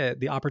good fit,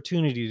 the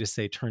opportunity to,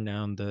 say, turn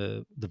down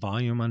the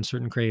volume on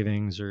certain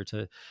cravings or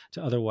to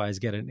otherwise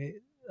get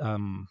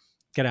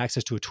get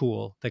access to a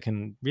tool that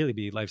can really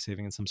be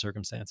life-saving in some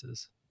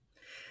circumstances.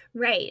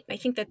 Right. I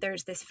think that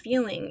there's this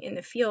feeling in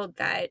the field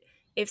that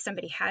if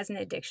somebody has an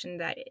addiction,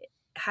 that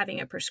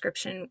having a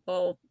prescription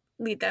will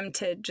lead them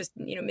to just,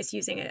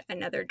 misusing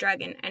another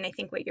drug. And I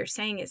think what you're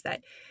saying is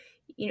that,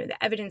 the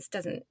evidence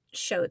doesn't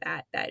show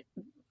that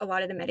a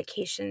lot of the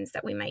medications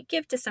that we might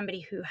give to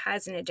somebody who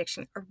has an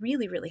addiction are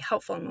really, really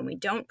helpful. And when we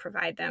don't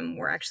provide them,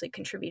 we're actually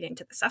contributing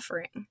to the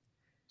suffering.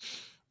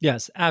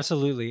 Yes,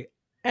 absolutely.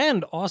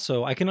 And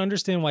also, I can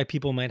understand why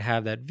people might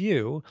have that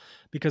view,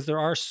 because there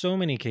are so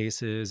many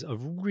cases of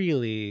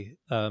really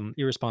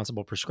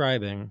irresponsible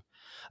prescribing.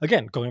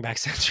 Again, going back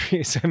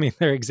centuries, I mean,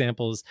 there are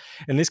examples,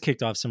 and this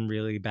kicked off some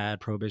really bad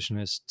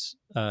prohibitionist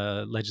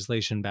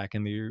legislation back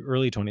in the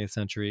early 20th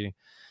century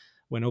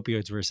when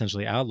opioids were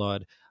essentially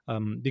outlawed,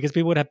 because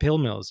people would have pill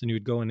mills and you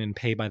would go in and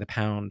pay by the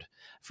pound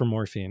for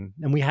morphine.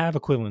 And we have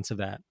equivalents of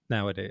that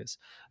nowadays.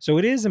 So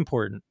it is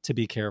important to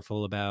be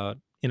careful about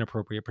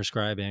inappropriate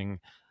prescribing.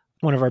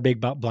 One of our big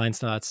blind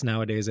spots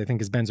nowadays, I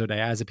think, is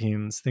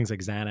benzodiazepines, things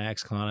like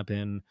Xanax,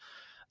 Klonopin.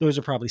 Those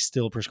are probably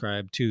still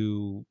prescribed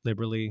too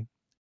liberally.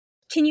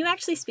 Can you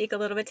actually speak a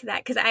little bit to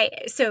that?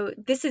 So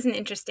this is an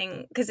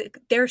interesting, because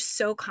they're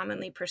so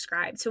commonly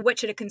prescribed. So what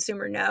should a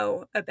consumer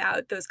know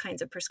about those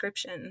kinds of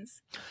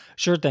prescriptions?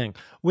 Sure thing.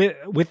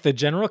 With the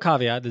general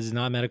caveat, this is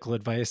not medical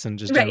advice and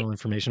just general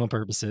informational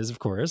purposes, of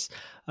course.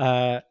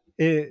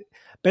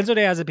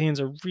 Benzodiazepines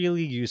are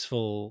really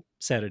useful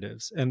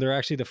sedatives, and they're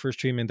actually the first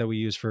treatment that we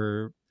use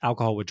for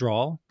alcohol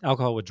withdrawal.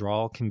 Alcohol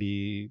withdrawal can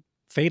be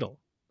fatal.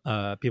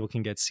 People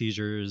can get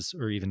seizures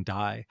or even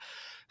die.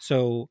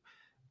 So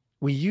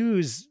we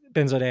use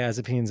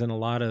benzodiazepines in a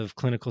lot of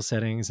clinical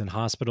settings in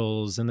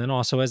hospitals, and then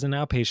also as an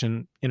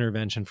outpatient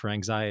intervention for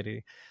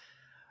anxiety.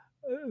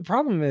 The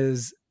problem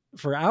is,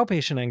 for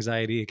outpatient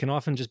anxiety, it can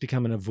often just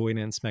become an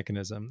avoidance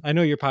mechanism. I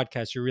know your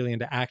podcast, you're really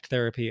into ACT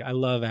therapy. I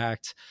love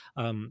ACT.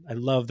 I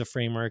love the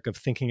framework of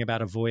thinking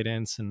about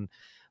avoidance and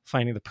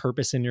finding the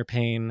purpose in your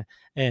pain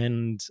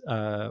and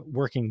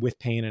working with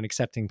pain and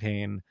accepting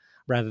pain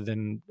rather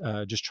than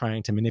just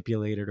trying to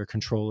manipulate it or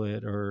control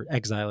it or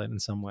exile it in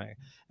some way.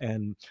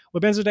 And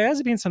what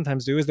benzodiazepines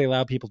sometimes do is they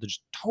allow people to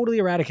just totally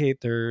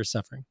eradicate their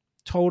suffering,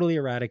 totally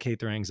eradicate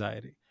their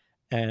anxiety.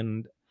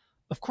 And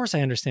of course, I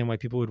understand why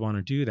people would want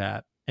to do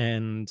that.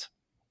 And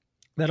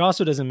that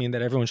also doesn't mean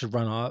that everyone should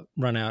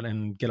run out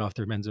and get off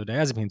their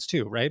benzodiazepines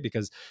too, right?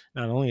 Because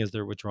not only is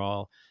there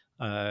withdrawal,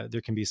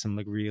 there can be some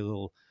like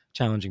real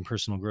challenging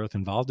personal growth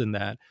involved in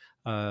that.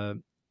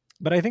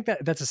 But I think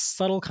that that's a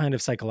subtle kind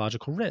of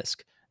psychological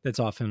risk that's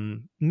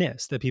often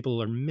missed, that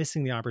people are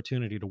missing the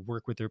opportunity to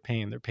work with their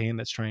pain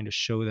that's trying to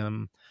show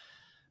them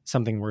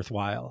something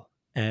worthwhile.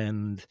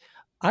 And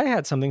I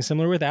had something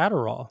similar with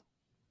Adderall.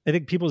 I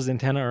think people's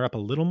antenna are up a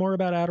little more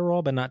about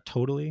Adderall, but not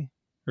totally,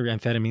 or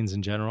amphetamines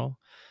in general.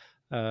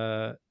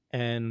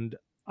 And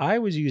I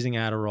was using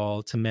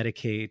Adderall to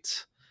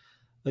medicate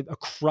like a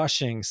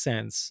crushing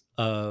sense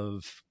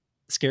of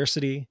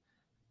scarcity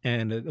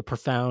and a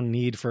profound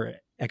need for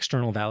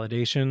external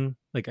validation.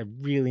 Like I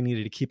really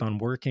needed to keep on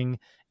working.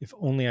 If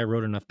only I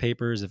wrote enough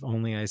papers, if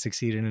only I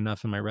succeeded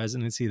enough in my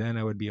residency, then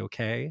I would be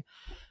okay.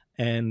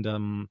 And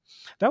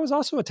that was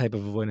also a type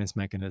of avoidance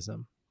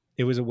mechanism.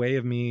 It was a way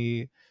of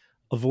me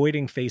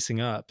avoiding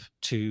facing up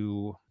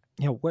to,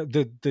 what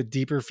the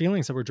deeper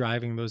feelings that were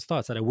driving those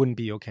thoughts, that I wouldn't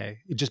be okay,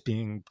 just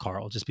being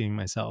Carl, just being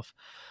myself.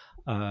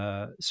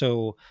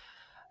 So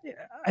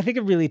I think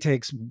it really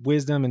takes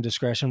wisdom and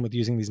discretion with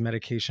using these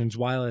medications,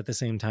 while at the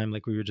same time,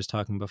 like we were just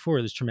talking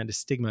before, there's tremendous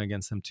stigma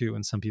against them too.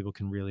 And some people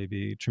can really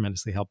be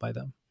tremendously helped by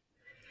them.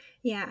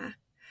 Yeah.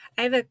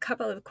 I have a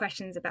couple of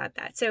questions about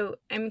that. So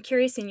I'm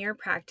curious, in your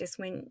practice,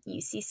 when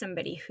you see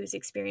somebody who's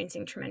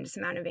experiencing tremendous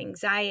amount of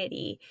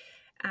anxiety,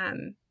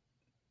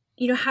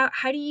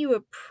 how do you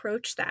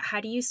approach that?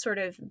 How do you sort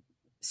of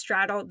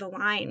straddle the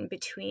line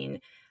between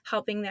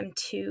helping them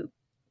to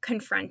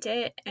confront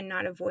it and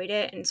not avoid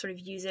it and sort of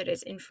use it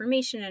as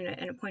information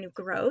and a point of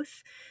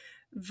growth,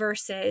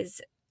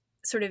 versus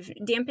sort of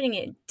dampening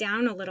it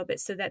down a little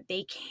bit so that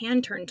they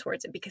can turn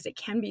towards it, because it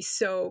can be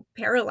so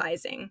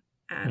paralyzing,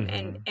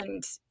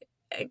 and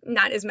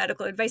not as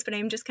medical advice, but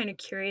I'm just kind of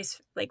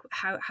curious, like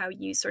how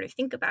you sort of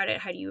think about it.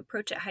 How do you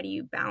approach it? How do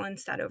you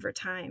balance that over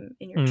time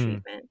in your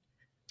treatment?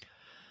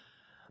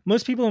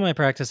 Most people in my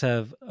practice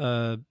have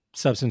a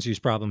substance use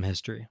problem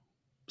history.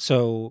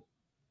 So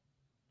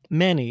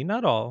many,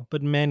 not all,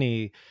 but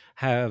many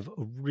have a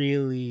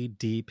really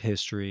deep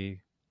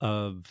history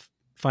of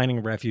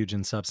finding refuge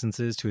in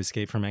substances to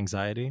escape from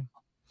anxiety.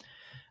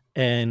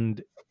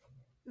 And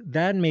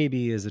that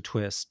maybe is a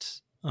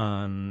twist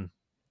on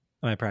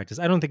my practice.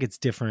 I don't think it's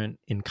different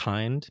in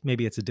kind.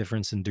 Maybe it's a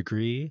difference in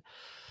degree,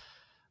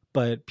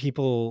 but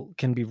people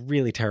can be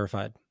really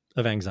terrified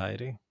of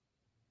anxiety.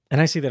 And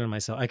I see that in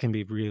myself. I can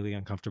be really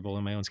uncomfortable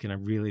in my own skin. I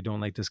really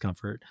don't like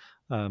discomfort.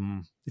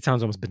 It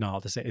sounds almost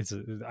banal to say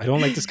I don't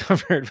like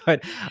discomfort,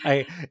 but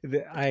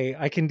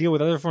I can deal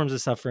with other forms of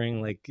suffering,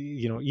 like,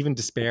 even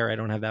despair. I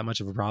don't have that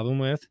much of a problem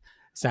with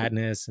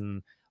sadness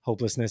and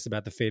hopelessness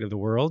about the fate of the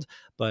world.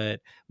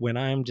 But when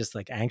I'm just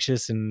like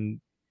anxious and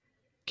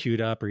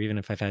queued up, or even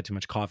if I've had too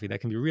much coffee, that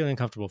can be really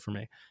uncomfortable for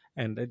me.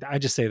 And I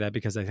just say that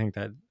because I think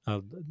that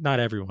not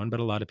everyone, but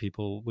a lot of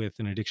people with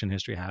an addiction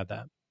history have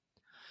that.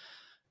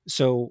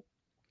 So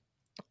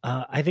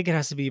I think it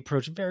has to be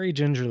approached very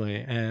gingerly.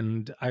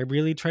 And I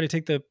really try to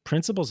take the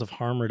principles of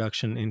harm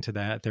reduction into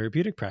that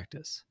therapeutic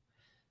practice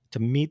to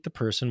meet the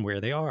person where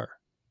they are.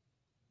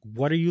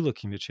 What are you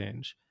looking to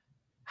change?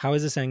 How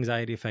is this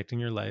anxiety affecting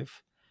your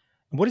life?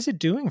 And what is it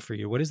doing for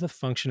you? What is the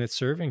function it's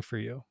serving for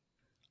you?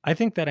 I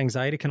think that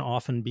anxiety can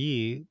often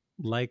be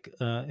like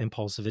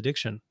impulsive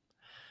addiction.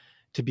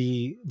 To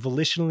be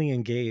volitionally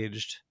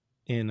engaged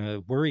in a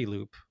worry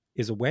loop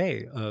is a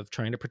way of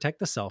trying to protect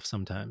the self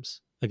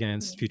sometimes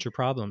against future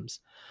problems,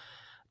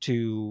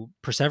 to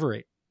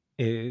perseverate,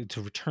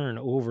 to return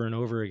over and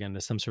over again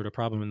to some sort of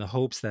problem in the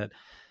hopes that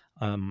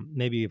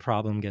maybe a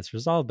problem gets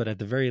resolved, but at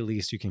the very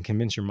least, you can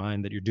convince your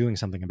mind that you're doing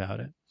something about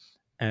it.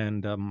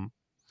 And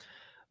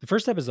the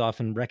first step is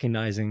often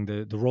recognizing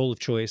the role of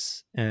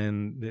choice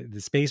and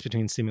the space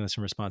between stimulus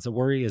and response. A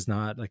worry is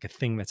not like a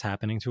thing that's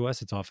happening to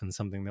us. It's often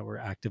something that we're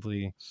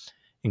actively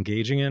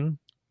engaging in.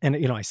 And,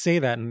 I say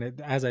that,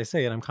 and as I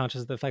say it, I'm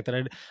conscious of the fact that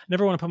I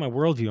never want to put my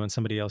worldview on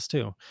somebody else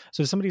too.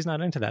 So if somebody's not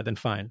into that, then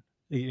fine.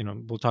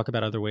 We'll talk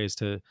about other ways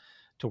to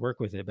work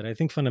with it. But I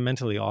think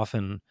fundamentally,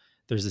 often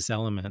there's this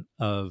element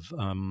of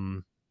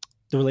the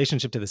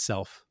relationship to the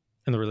self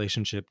and the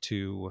relationship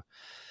to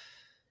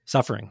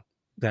suffering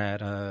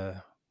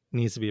that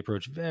needs to be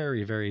approached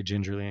very, very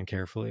gingerly and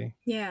carefully.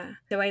 Yeah.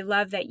 So I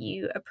love that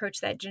you approach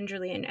that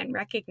gingerly and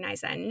recognize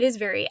that. And it is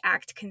very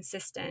act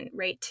consistent,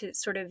 right? To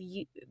sort of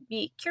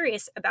be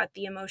curious about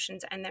the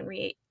emotions and then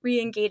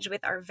re-engage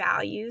with our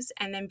values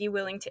and then be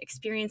willing to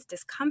experience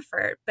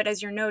discomfort. But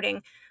as you're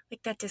noting,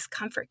 like that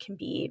discomfort can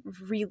be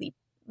really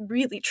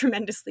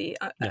tremendously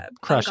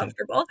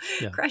uncomfortable,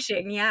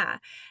 crushing. Yeah.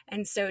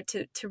 And so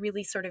to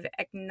really sort of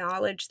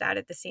acknowledge that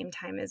at the same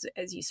time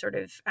as you sort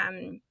of,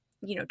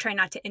 try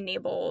not to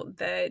enable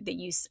the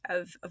use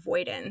of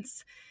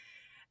avoidance.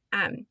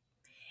 And,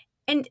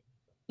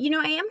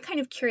 I am kind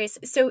of curious.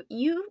 So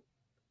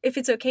if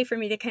it's okay for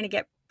me to kind of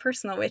get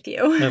personal with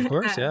you. Of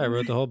course. Yeah. I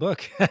wrote the whole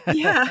book.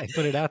 Yeah. I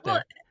put it out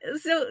there.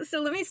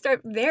 So let me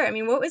start there. I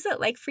mean, what was it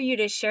like for you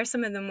to share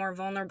some of the more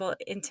vulnerable,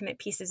 intimate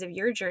pieces of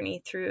your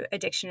journey through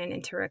addiction and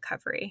into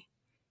recovery?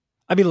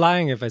 I'd be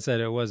lying if I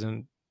said it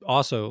wasn't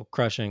also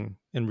crushing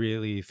and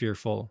really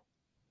fearful.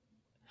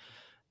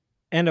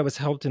 And I was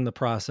helped in the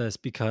process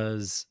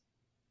because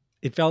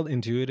it felt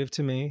intuitive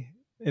to me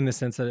in the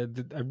sense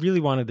that I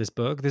really wanted this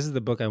book. This is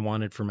the book I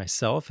wanted for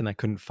myself and I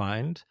couldn't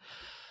find.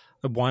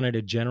 I wanted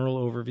a general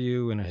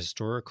overview and a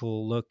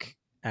historical look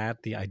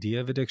at the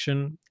idea of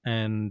addiction.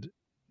 And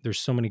there's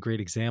so many great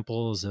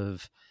examples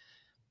of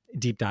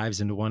deep dives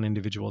into one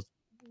individual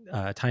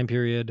time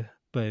period,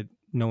 but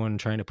no one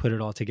trying to put it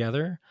all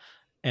together.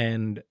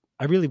 And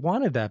I really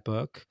wanted that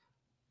book.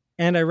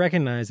 And I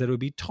recognized that it would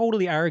be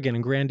totally arrogant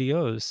and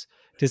grandiose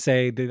to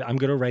say that I'm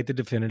going to write the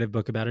definitive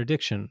book about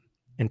addiction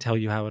and tell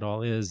you how it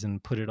all is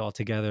and put it all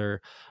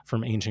together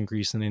from ancient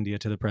Greece and India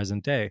to the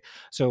present day.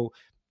 So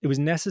it was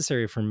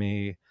necessary for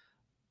me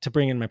to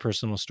bring in my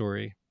personal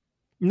story,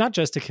 not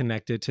just to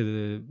connect it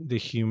to the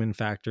human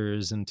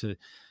factors and to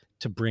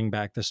bring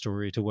back the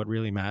story to what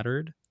really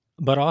mattered,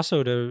 but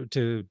also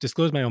to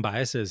disclose my own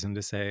biases and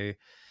to say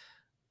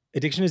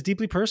addiction is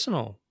deeply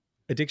personal.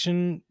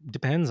 Addiction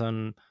depends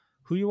on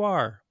who you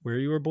are, where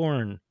you were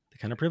born, the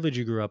kind of privilege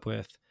you grew up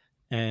with,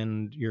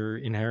 and your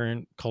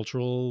inherent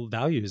cultural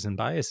values and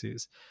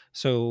biases.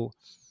 So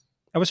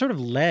I was sort of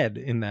led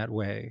in that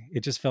way. It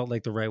just felt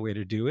like the right way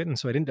to do it. And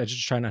so I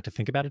just try not to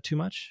think about it too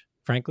much,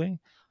 frankly.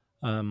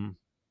 And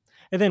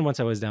then once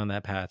I was down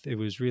that path, it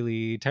was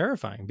really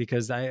terrifying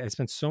because I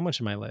spent so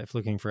much of my life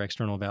looking for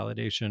external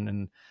validation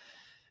and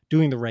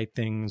doing the right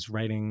things,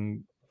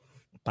 writing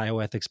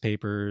bioethics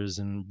papers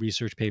and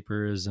research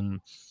papers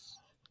and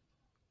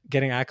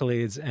getting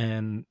accolades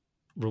and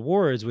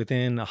rewards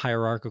within a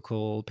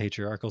hierarchical,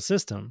 patriarchal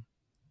system.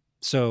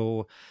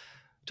 So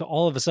to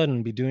all of a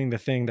sudden be doing the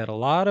thing that a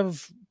lot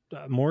of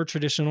more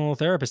traditional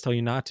therapists tell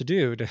you not to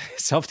do, to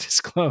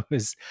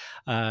self-disclose,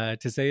 to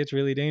say it's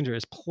really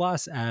dangerous,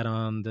 plus add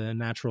on the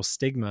natural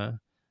stigma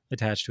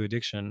attached to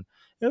addiction,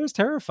 it was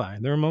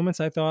terrifying. There were moments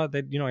I thought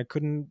that, I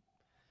couldn't,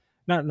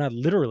 not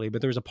literally,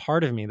 but there was a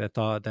part of me that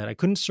thought that I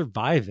couldn't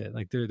survive it.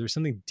 Like there's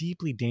something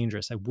deeply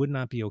dangerous. I would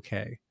not be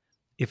okay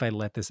if I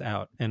let this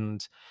out.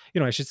 And,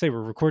 I should say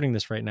we're recording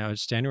this right now.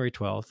 It's January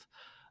 12th.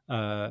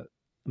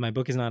 My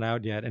book is not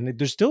out yet. And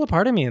there's still a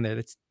part of me in there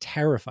that's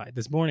terrified.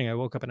 This morning I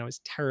woke up and I was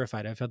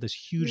terrified. I felt this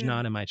huge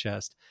knot in my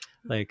chest.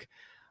 Like,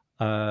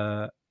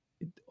 oh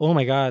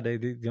my God,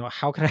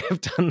 how could I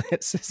have done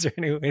this? Is there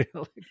any way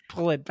to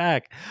pull it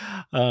back?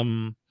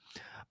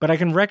 But I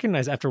can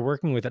recognize after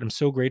working with it, I'm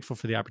so grateful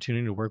for the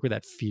opportunity to work with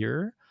that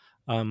fear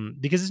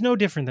because it's no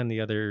different than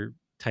the other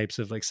types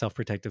of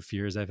self-protective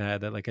fears I've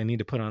had that I need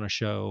to put on a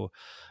show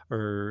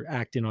or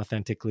act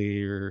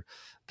inauthentically or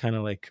kind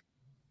of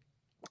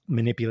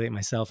manipulate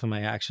myself and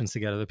my actions to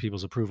get other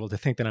people's approval, to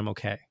think that I'm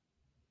okay.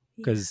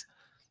 Because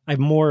I have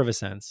more of a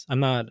sense. I'm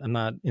not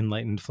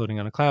enlightened floating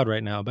on a cloud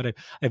right now, but I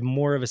have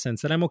more of a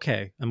sense that I'm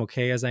okay. I'm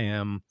okay as I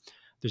am.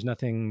 There's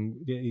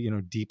nothing,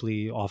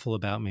 deeply awful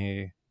about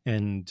me.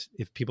 And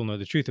if people know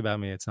the truth about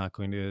me, it's not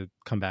going to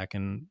come back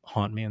and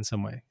haunt me in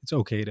some way. It's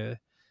okay to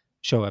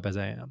show up as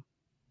I am.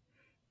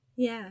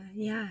 Yeah.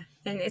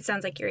 And it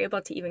sounds like you're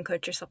able to even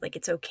coach yourself, like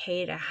it's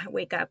okay to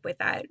wake up with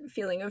that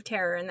feeling of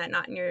terror and that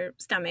knot in your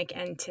stomach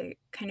and to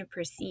kind of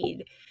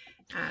proceed.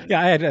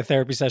 I had a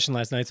therapy session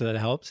last night, so that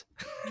helped.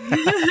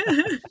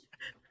 I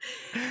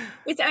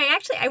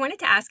wanted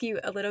to ask you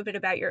a little bit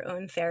about your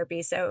own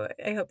therapy, so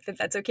I hope that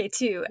that's okay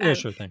too. Yeah,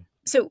 sure thing.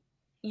 So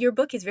your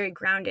book is very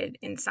grounded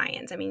in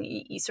science. I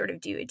mean, you sort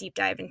of do a deep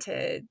dive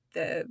into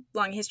the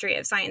long history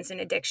of science and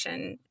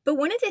addiction. But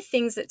one of the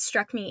things that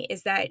struck me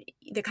is that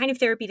the kind of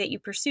therapy that you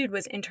pursued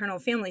was internal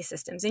family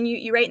systems. And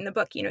you write in the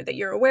book, that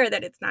you're aware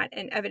that it's not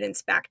an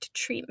evidence-backed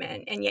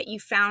treatment, and yet you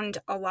found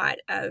a lot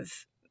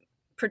of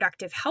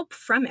productive help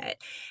from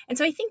it. And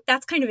so I think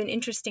that's kind of an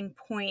interesting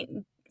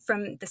point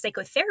from the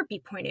psychotherapy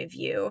point of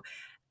view,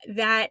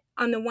 that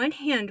on the one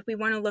hand, we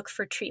want to look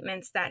for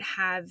treatments that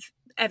have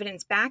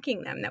evidence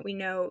backing them, that we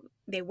know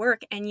they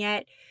work, and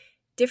yet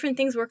different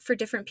things work for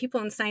different people,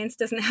 and science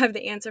doesn't have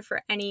the answer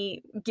for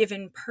any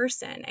given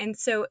person. And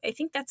so I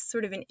think that's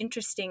sort of an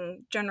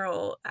interesting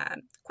general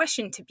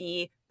question to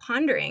be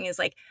pondering, is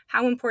like,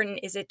 how important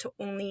is it to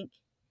only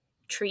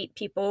treat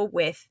people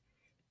with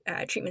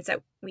treatments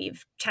that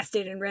we've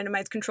tested in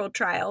randomized controlled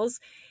trials?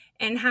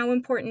 And how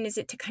important is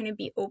it to kind of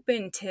be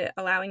open to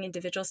allowing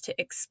individuals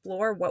to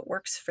explore what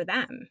works for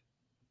them?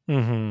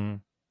 Mm-hmm.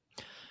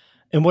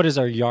 And what is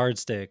our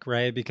yardstick,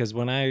 right? Because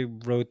when I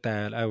wrote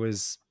that, I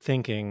was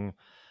thinking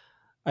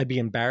I'd be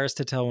embarrassed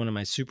to tell one of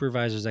my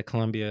supervisors at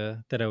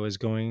Columbia that I was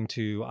going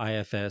to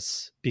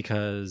IFS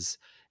because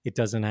it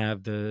doesn't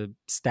have the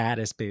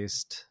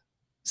status-based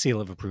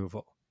seal of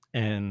approval.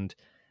 And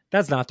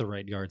that's not the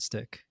right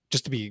yardstick,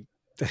 just to be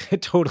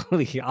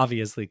totally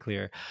obviously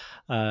clear.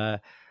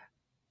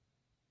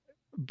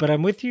 But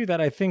I'm with you that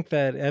I think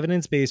that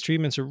evidence-based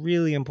treatments are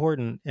really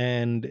important,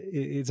 and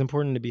it's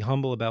important to be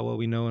humble about what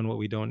we know and what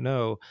we don't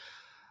know.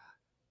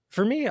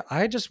 For me,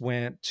 I just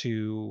went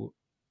to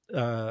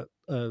a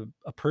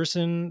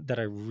person that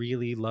I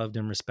really loved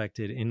and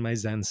respected in my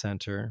Zen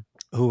center,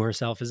 who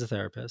herself is a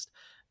therapist.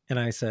 And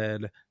I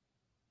said,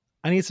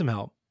 I need some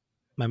help.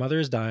 My mother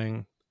is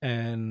dying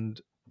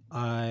and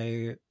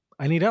I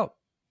need help.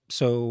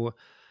 So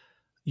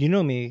you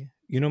know me,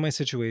 you know my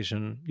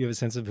situation, you have a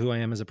sense of who I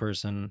am as a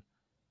person.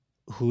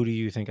 Who do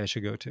you think I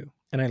should go to?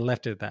 And I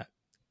left it at that,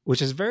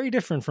 which is very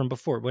different from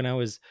before. When I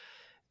was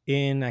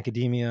in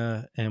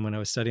academia and when I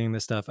was studying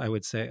this stuff, I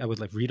would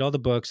like read all the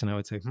books and I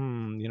would say,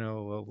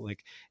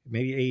 like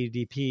maybe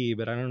AEDP,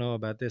 but I don't know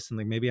about this. And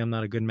like, maybe I'm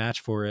not a good match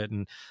for it.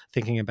 And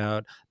thinking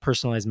about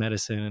personalized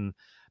medicine and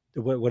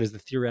what is the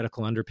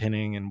theoretical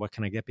underpinning and what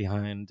can I get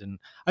behind? And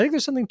I think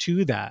there's something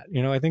to that,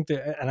 I think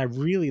that, and I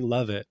really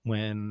love it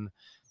when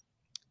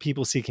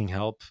people seeking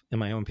help and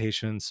my own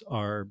patients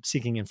are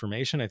seeking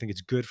information. I think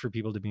it's good for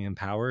people to be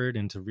empowered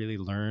and to really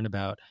learn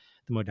about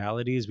the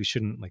modalities. We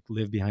shouldn't like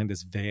live behind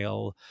this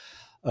veil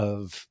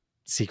of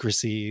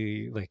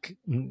secrecy, like,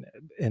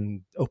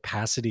 and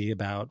opacity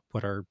about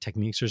what our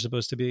techniques are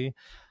supposed to be.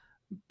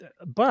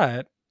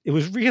 But it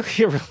was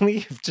really a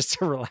relief just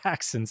to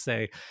relax and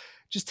say,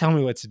 just tell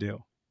me what to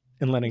do.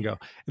 And letting go.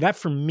 That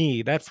for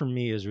me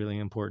is really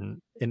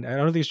important. And I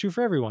don't think it's true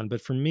for everyone, but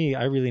for me,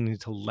 I really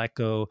need to let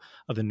go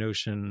of the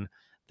notion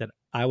that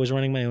I was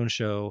running my own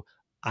show.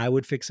 I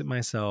would fix it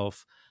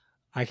myself.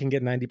 I can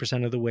get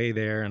 90% of the way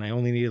there. And I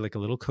only need like a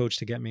little coach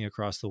to get me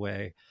across the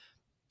way.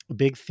 A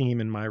big theme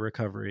in my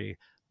recovery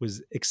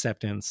was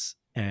acceptance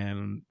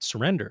and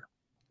surrender.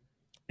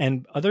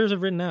 And others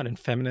have written out, and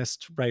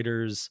feminist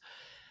writers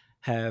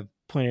have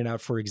pointed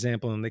out, for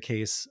example, in the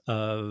case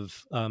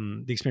of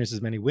the experiences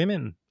of many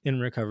women in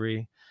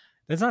recovery,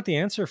 that's not the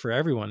answer for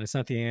everyone. It's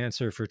not the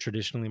answer for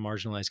traditionally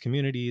marginalized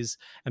communities.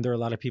 And there are a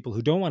lot of people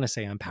who don't want to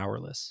say I'm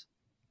powerless.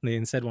 They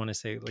instead want to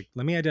say, like,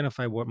 let me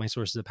identify what my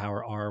sources of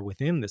power are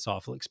within this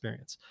awful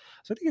experience.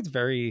 So I think it's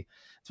very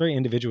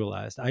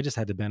individualized. I just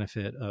had the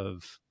benefit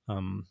of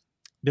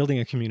building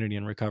a community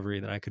in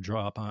recovery that I could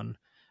draw upon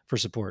for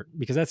support,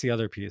 because that's the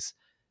other piece.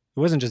 It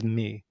wasn't just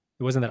me.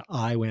 It wasn't that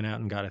I went out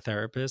and got a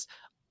therapist.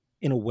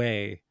 In a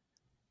way,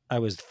 I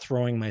was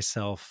throwing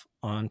myself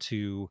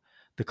onto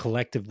the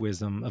collective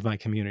wisdom of my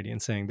community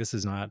and saying, this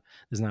is not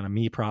a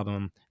me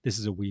problem. This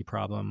is a we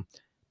problem.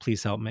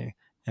 Please help me.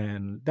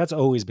 And that's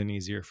always been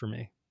easier for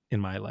me in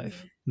my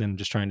life than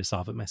just trying to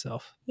solve it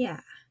myself. Yeah.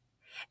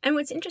 And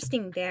what's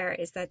interesting there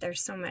is that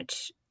there's so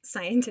much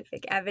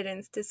scientific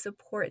evidence to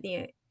support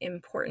the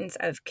importance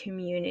of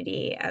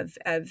community,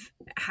 of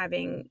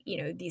having,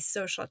 these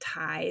social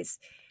ties,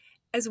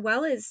 as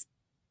well as,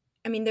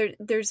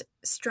 there's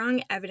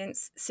strong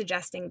evidence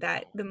suggesting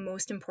that the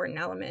most important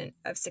element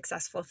of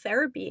successful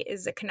therapy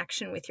is a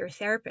connection with your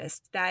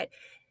therapist, that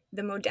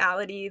the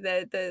modality,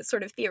 the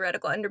sort of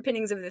theoretical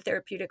underpinnings of the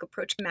therapeutic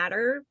approach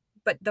matter,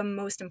 but the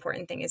most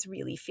important thing is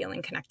really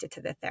feeling connected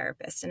to the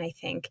therapist. And I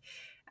think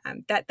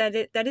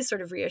that is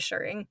sort of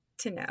reassuring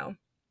to know.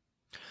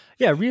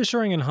 Yeah,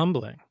 reassuring and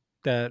humbling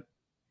that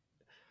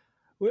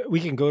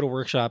we can go to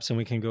workshops and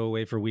we can go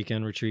away for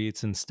weekend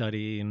retreats and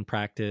study and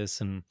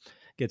practice and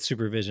get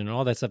supervision, and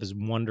all that stuff is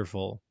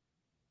wonderful.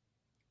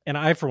 And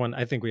I, for one,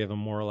 I think we have a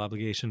moral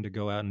obligation to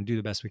go out and do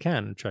the best we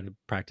can and try to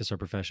practice our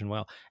profession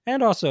well.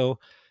 And also,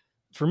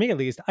 for me at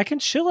least, I can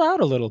chill out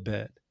a little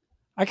bit.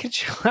 I can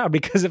chill out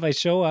because if I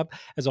show up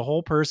as a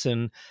whole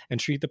person and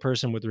treat the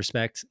person with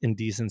respect and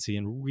decency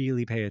and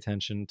really pay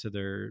attention to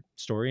their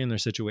story and their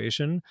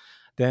situation,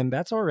 then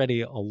that's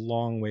already a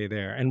long way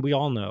there. And we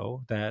all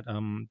know that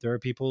there are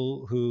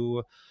people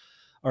who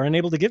are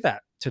unable to give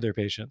that to their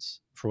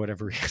patients for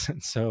whatever reason.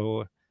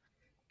 So,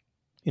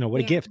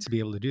 what a gift to be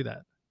able to do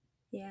that.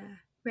 Yeah.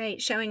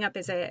 Right. Showing up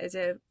as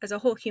a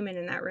whole human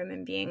in that room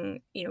and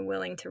being,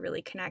 willing to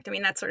really connect. I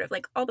mean, that's sort of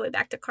like all the way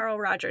back to Carl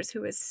Rogers,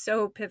 who was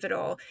so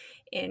pivotal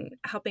in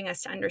helping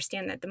us to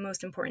understand that the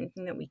most important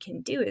thing that we can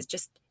do is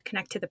just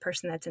connect to the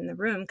person that's in the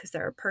room, because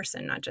they're a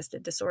person, not just a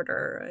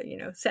disorder,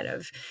 or, set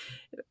of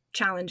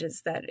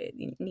challenges that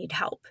need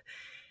help.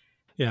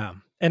 Yeah.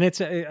 And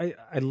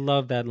I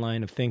love that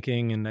line of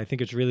thinking. And I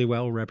think it's really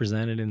well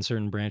represented in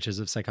certain branches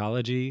of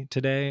psychology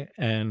today.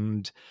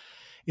 And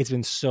it's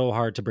been so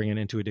hard to bring it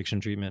into addiction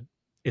treatment.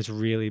 It's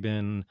really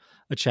been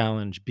a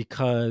challenge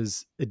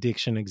because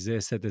addiction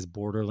exists at this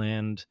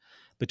borderland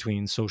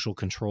between social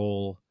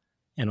control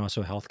and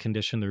also health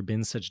condition. There have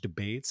been such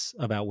debates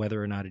about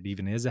whether or not it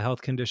even is a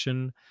health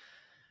condition,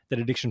 that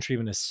addiction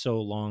treatment has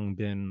so long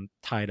been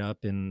tied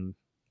up in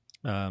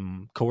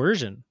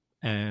coercion.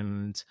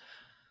 And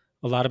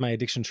a lot of my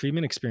addiction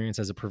treatment experience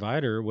as a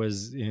provider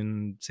was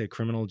in, say,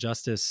 criminal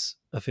justice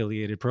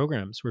affiliated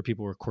programs where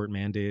people were court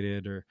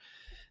mandated or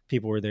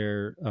people were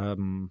there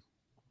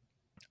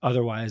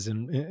otherwise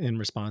in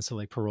response to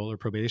like parole or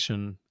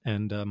probation.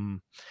 And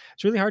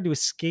it's really hard to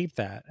escape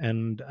that.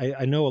 And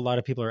I know a lot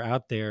of people are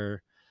out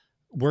there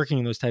working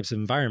in those types of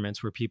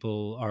environments where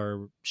people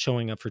are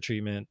showing up for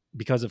treatment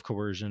because of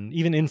coercion,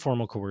 even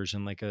informal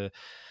coercion, like a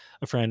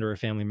friend or a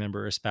family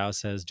member or a spouse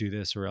says, do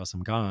this or else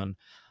I'm gone.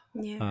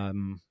 Yeah.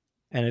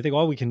 And I think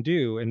all we can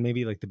do, and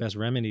maybe like the best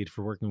remedy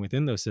for working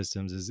within those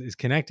systems, is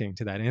connecting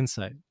to that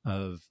insight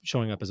of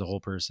showing up as a whole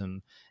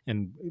person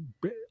and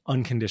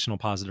unconditional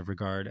positive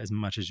regard as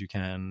much as you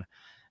can,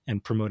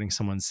 and promoting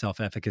someone's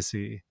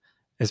self-efficacy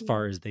as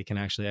far as they can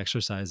actually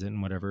exercise it in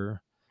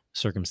whatever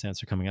circumstance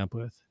they're coming up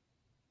with.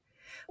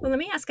 Well, let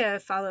me ask a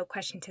follow-up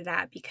question to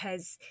that,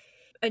 because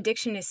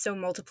addiction is so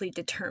multiply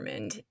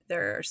determined.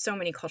 There are so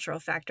many cultural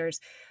factors,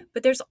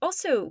 but there's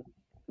also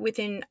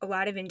within a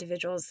lot of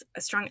individuals a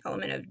strong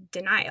element of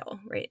denial,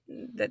 right?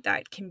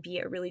 That can be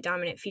a really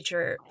dominant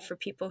feature for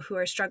people who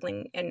are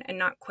struggling and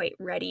not quite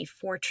ready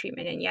for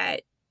treatment. And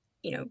yet,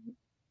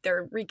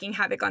 they're wreaking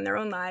havoc on their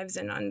own lives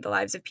and on the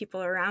lives of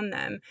people around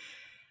them.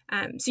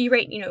 So you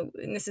write,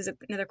 and this is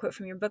another quote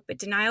from your book, but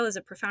denial is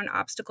a profound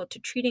obstacle to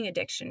treating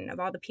addiction. Of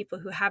all the people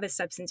who have a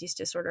substance use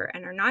disorder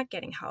and are not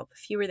getting help,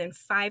 fewer than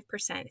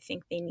 5%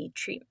 think they need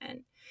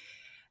treatment.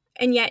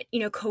 And yet,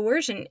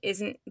 coercion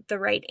isn't the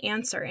right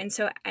answer. And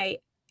so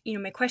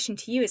my question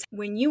to you is,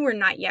 when you were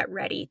not yet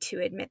ready to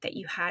admit that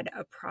you had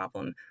a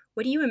problem,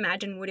 what do you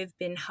imagine would have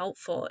been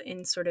helpful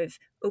in sort of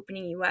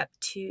opening you up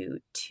to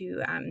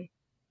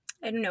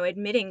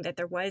admitting that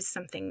there was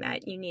something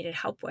that you needed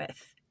help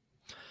with?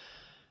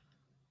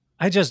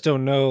 I just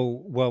don't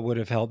know what would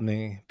have helped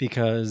me,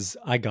 because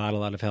I got a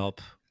lot of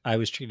help. I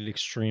was treated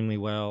extremely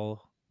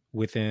well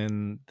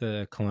within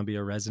the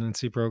Columbia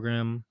residency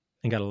program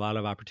and got a lot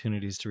of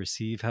opportunities to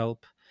receive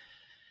help.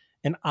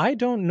 And I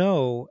don't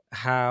know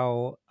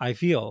how I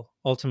feel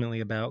ultimately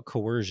about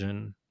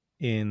coercion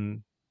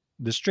in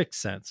the strict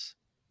sense.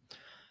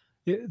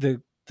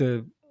 The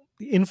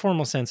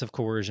informal sense of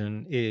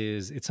coercion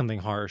is it's something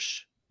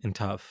harsh and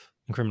tough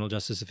and criminal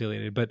justice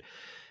affiliated. But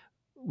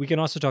we can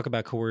also talk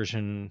about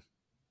coercion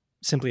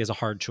simply as a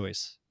hard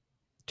choice.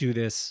 Do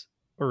this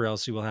or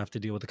else you will have to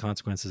deal with the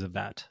consequences of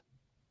that.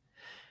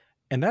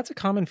 And that's a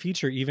common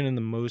feature even in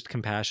the most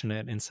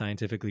compassionate and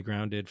scientifically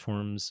grounded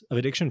forms of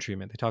addiction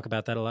treatment. They talk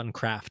about that a lot in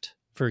CRAFT,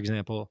 for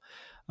example,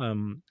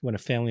 when a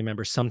family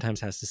member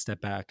sometimes has to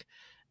step back,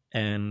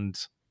 and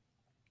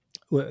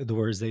the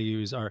words they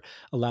use are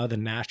allow the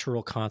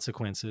natural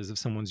consequences of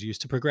someone's use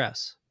to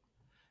progress.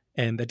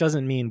 And that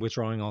doesn't mean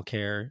withdrawing all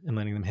care and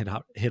letting them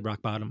hit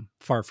rock bottom.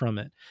 Far from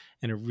it.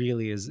 And it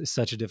really is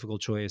such a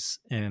difficult choice.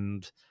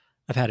 And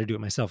I've had to do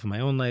it myself in my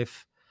own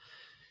life.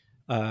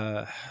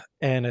 And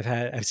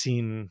I've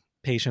seen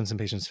patients and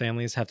patients'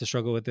 families have to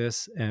struggle with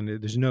this, and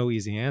there's no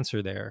easy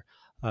answer there.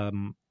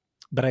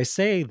 But I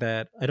say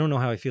that I don't know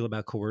how I feel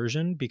about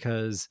coercion,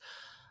 because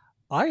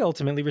I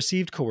ultimately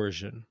received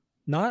coercion,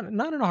 not in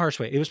a harsh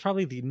way. It was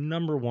probably the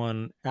number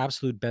one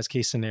absolute best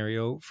case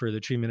scenario for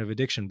the treatment of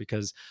addiction,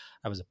 because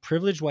I was a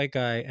privileged white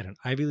guy at an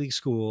Ivy League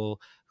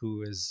school who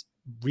was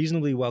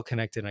reasonably well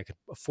connected and I could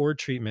afford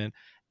treatment.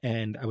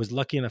 And I was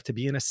lucky enough to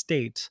be in a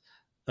state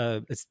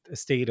a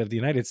state of the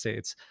United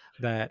States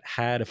that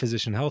had a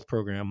physician health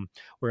program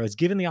where I was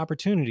given the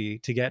opportunity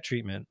to get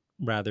treatment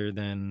rather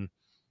than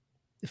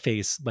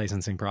face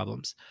licensing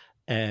problems.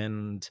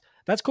 And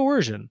that's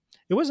coercion.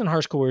 It wasn't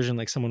harsh coercion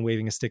like someone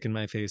waving a stick in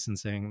my face and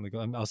saying, like,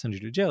 I'll send you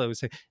to jail. I would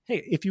say,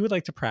 hey, if you would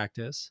like to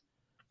practice,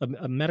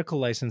 a medical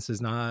license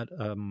is not,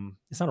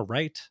 it's not a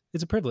right,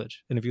 it's a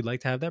privilege. And if you'd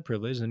like to have that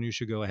privilege, then you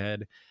should go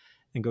ahead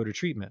and go to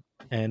treatment.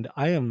 And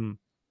I am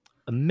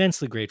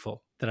immensely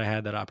grateful that I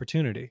had that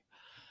opportunity,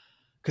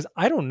 because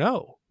I don't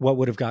know what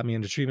would have got me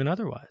into treatment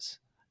otherwise.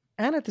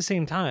 And at the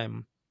same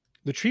time,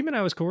 the treatment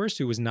I was coerced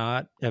to was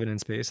not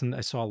evidence-based, and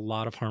I saw a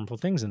lot of harmful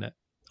things in it,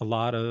 a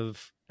lot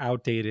of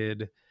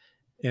outdated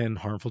and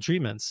harmful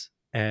treatments.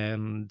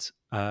 And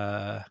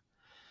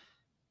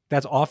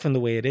that's often the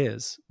way it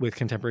is with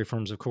contemporary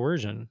forms of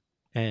coercion.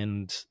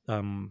 And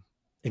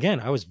again,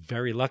 I was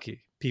very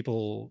lucky.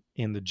 People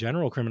in the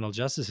general criminal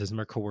justice system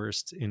are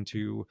coerced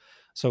into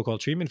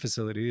so-called treatment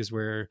facilities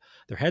where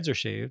their heads are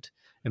shaved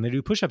and they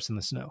do push-ups in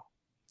the snow.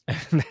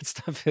 And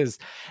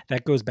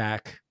that goes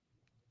back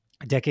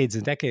decades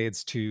and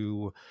decades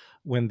to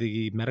when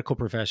the medical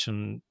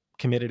profession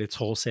committed its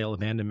wholesale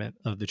abandonment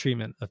of the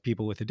treatment of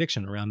people with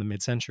addiction around the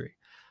mid-century.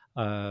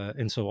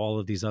 And so all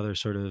of these other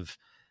sort of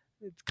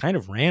kind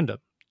of random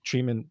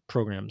treatment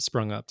programs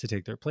sprung up to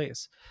take their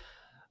place.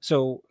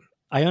 So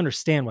I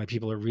understand why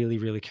people are really,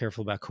 really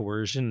careful about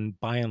coercion.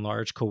 By and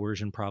large,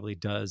 coercion probably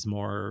does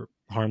more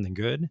harm than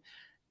good.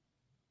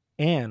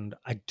 And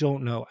I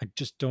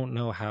just don't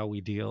know how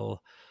we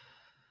deal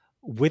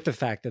with the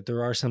fact that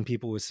there are some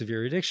people with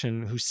severe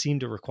addiction who seem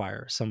to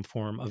require some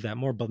form of that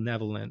more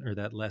benevolent or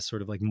that less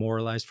sort of like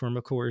moralized form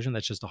of coercion.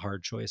 That's just a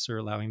hard choice, or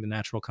allowing the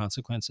natural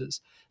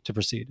consequences to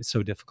proceed. It's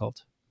so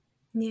difficult.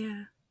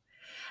 Yeah.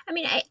 I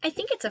mean, I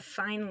think it's a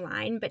fine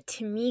line, but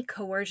to me,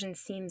 coercion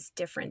seems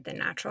different than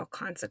natural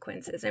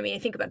consequences. I mean, I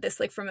think about this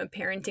like from a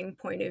parenting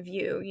point of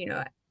view. You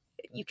know,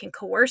 you can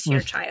coerce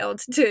your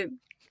child to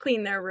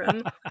clean their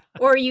room,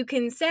 or you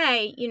can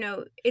say, you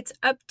know, it's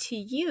up to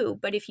you,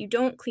 but if you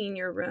don't clean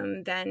your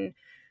room, then,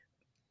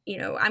 you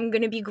know, I'm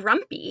going to be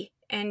grumpy,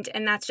 and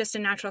that's just a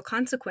natural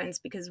consequence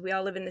because we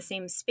all live in the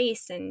same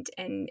space, and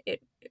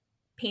it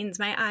pains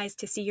my eyes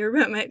to see your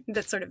room.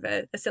 That's sort of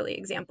a silly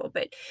example,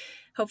 but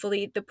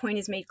hopefully the point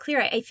is made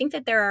clear. I think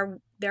that there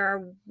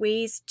are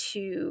ways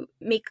to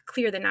make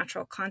clear the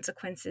natural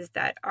consequences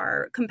that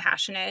are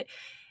compassionate,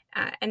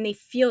 and they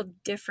feel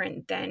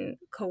different than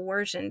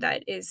coercion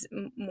that is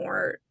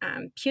more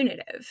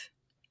punitive.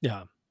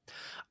 Yeah,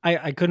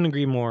 I couldn't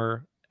agree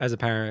more. As a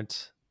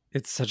parent,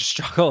 it's such a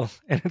struggle,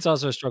 and it's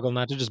also a struggle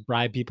not to just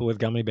bribe people with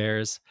gummy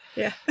bears.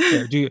 Yeah.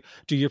 do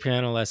your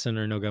piano lesson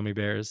or no gummy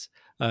bears.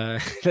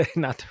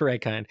 Not the right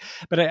kind.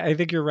 But I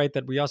think you're right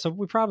that we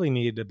probably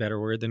need a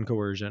better word than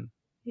coercion.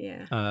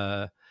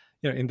 Yeah.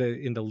 You know,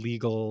 in the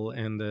legal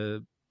and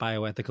the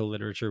bioethical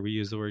literature, we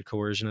use the word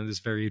coercion in this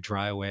very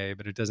dry way,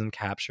 but it doesn't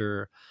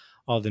capture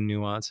all the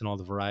nuance and all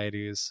the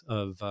varieties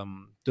of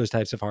those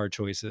types of hard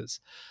choices.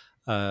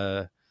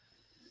 But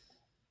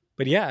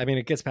yeah, I mean,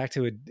 it gets back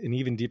to an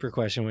even deeper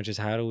question, which is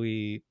how do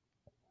we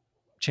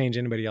change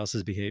anybody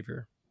else's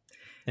behavior?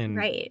 And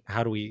right.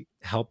 How do we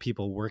help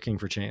people working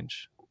for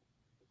change?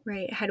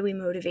 Right. How do we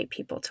motivate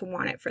people to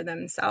want it for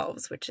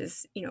themselves, which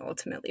is, you know,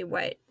 ultimately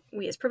what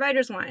we as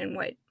providers want and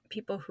what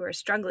people who are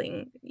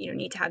struggling, you know,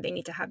 need to have. They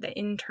need to have that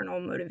internal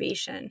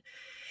motivation.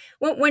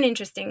 One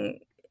interesting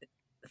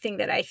thing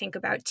that I think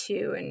about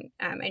too, and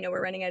I know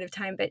we're running out of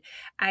time, but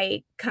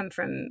I come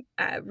from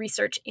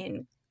research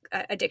in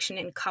addiction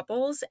in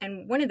couples.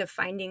 And one of the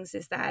findings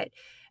is that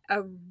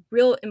a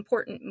real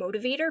important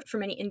motivator for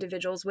many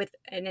individuals with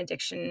an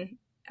addiction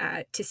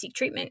to seek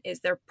treatment is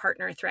their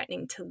partner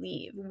threatening to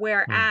leave.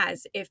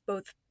 Whereas if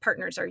both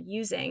partners are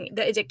using,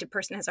 the addicted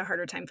person has a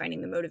harder time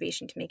finding the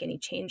motivation to make any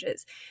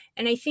changes.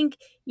 And I think,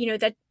 you know,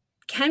 that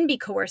can be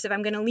coercive.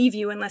 I'm going to leave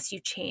you unless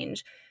you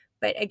change.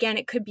 But again,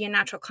 it could be a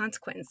natural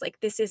consequence. Like,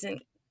 this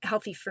isn't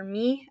healthy for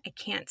me. I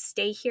can't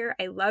stay here.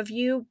 I love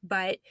you.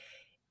 But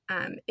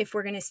if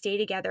we're going to stay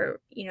together,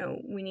 you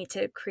know, we need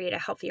to create a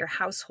healthier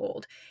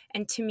household.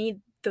 And to me,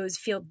 those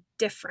feel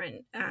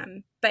different.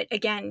 But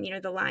again, you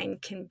know, the line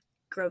can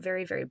grow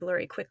very, very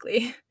blurry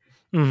quickly.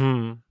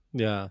 Mm-hmm.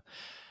 Yeah.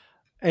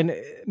 And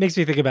it makes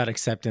me think about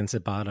acceptance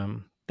at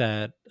bottom,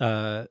 that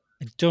I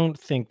don't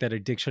think that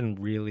addiction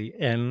really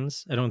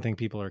ends. I don't think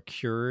people are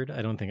cured.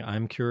 I don't think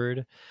I'm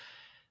cured.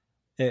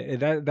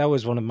 That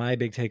was one of my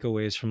big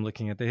takeaways from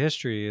looking at the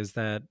history, is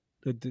that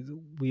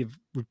we've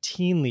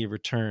routinely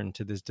returned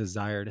to this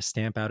desire to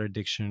stamp out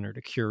addiction or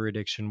to cure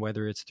addiction,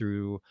 whether it's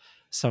through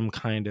some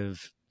kind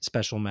of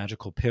special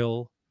magical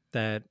pill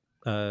that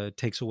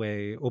takes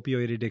away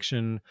opioid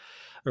addiction,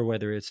 or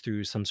whether it's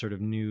through some sort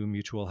of new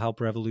mutual help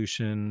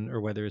revolution,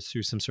 or whether it's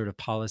through some sort of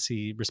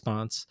policy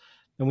response.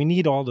 And we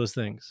need all those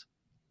things.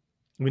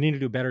 We need to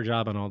do a better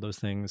job on all those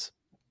things,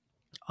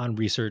 on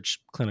research,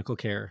 clinical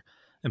care,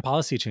 and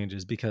policy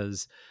changes,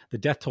 because the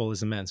death toll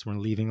is immense. We're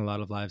leaving a lot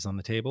of lives on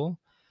the table.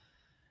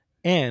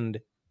 And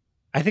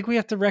I think we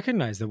have to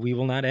recognize that we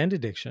will not end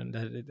addiction,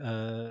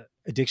 that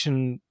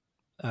addiction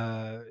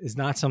is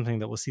not something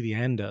that we'll see the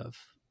end of,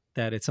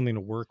 that it's something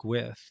to work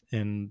with.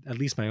 And at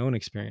least my own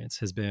experience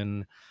has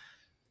been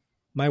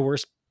my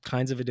worst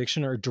kinds of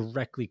addiction are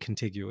directly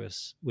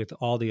contiguous with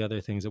all the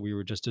other things that we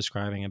were just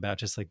describing about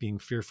just like being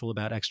fearful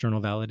about external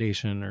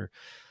validation, or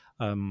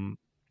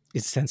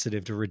is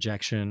sensitive to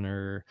rejection,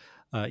 or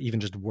even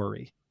just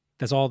worry.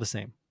 That's all the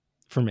same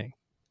for me.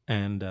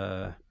 And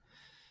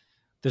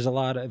there's a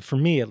lot of, for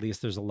me at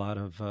least, there's a lot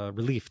of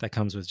relief that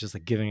comes with just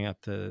like giving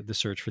up the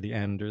search for the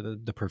end or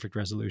the perfect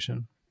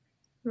resolution.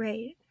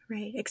 Right.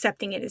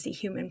 Accepting it as a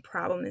human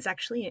problem is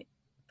actually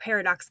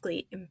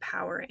paradoxically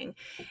empowering.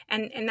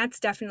 And that's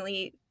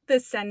definitely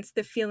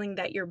the feeling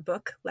that your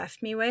book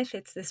left me with.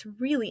 It's this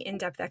really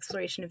in-depth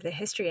exploration of the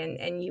history,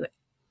 and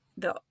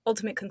the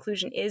ultimate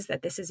conclusion is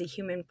that this is a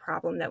human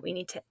problem that we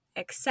need to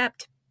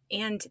accept,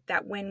 and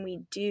that when we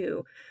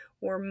do,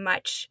 we're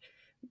much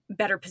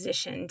better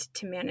positioned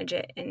to manage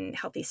it in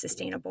healthy,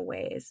 sustainable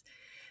ways.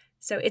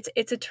 So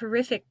it's a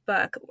terrific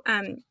book.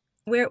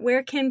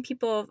 Where can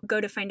people go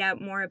to find out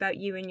more about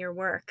you and your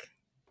work?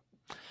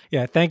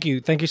 Yeah, thank you.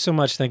 Thank you so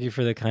much. Thank you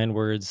for the kind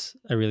words.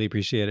 I really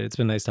appreciate it. It's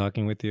been nice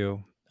talking with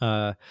you.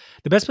 The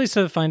best place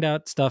to find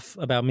out stuff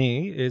about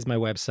me is my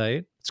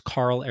website. It's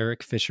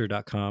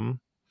carlericfisher.com.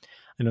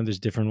 I know there's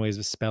different ways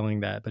of spelling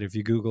that, but if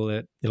you Google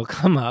it, it'll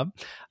come up.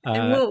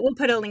 And we'll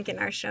put a link in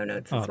our show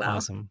notes as well.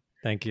 Awesome.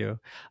 Thank you.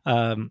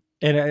 And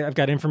I've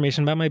got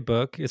information about my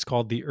book. It's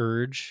called The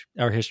Urge,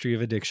 Our History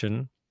of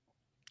Addiction.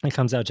 It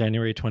comes out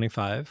January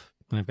 25.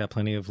 And I've got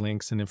plenty of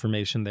links and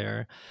information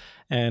there.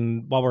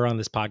 And while we're on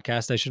this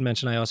podcast, I should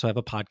mention I also have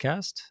a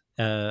podcast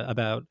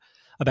about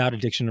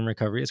addiction and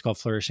recovery. It's called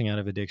Flourishing Out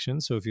of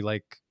Addiction. So if you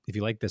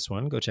like this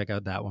one, go check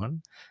out that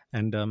one.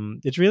 And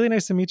it's really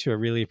nice to meet you. I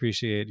really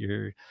appreciate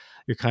your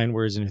kind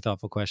words and your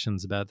thoughtful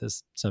questions about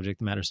this subject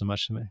that matters so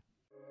much to me.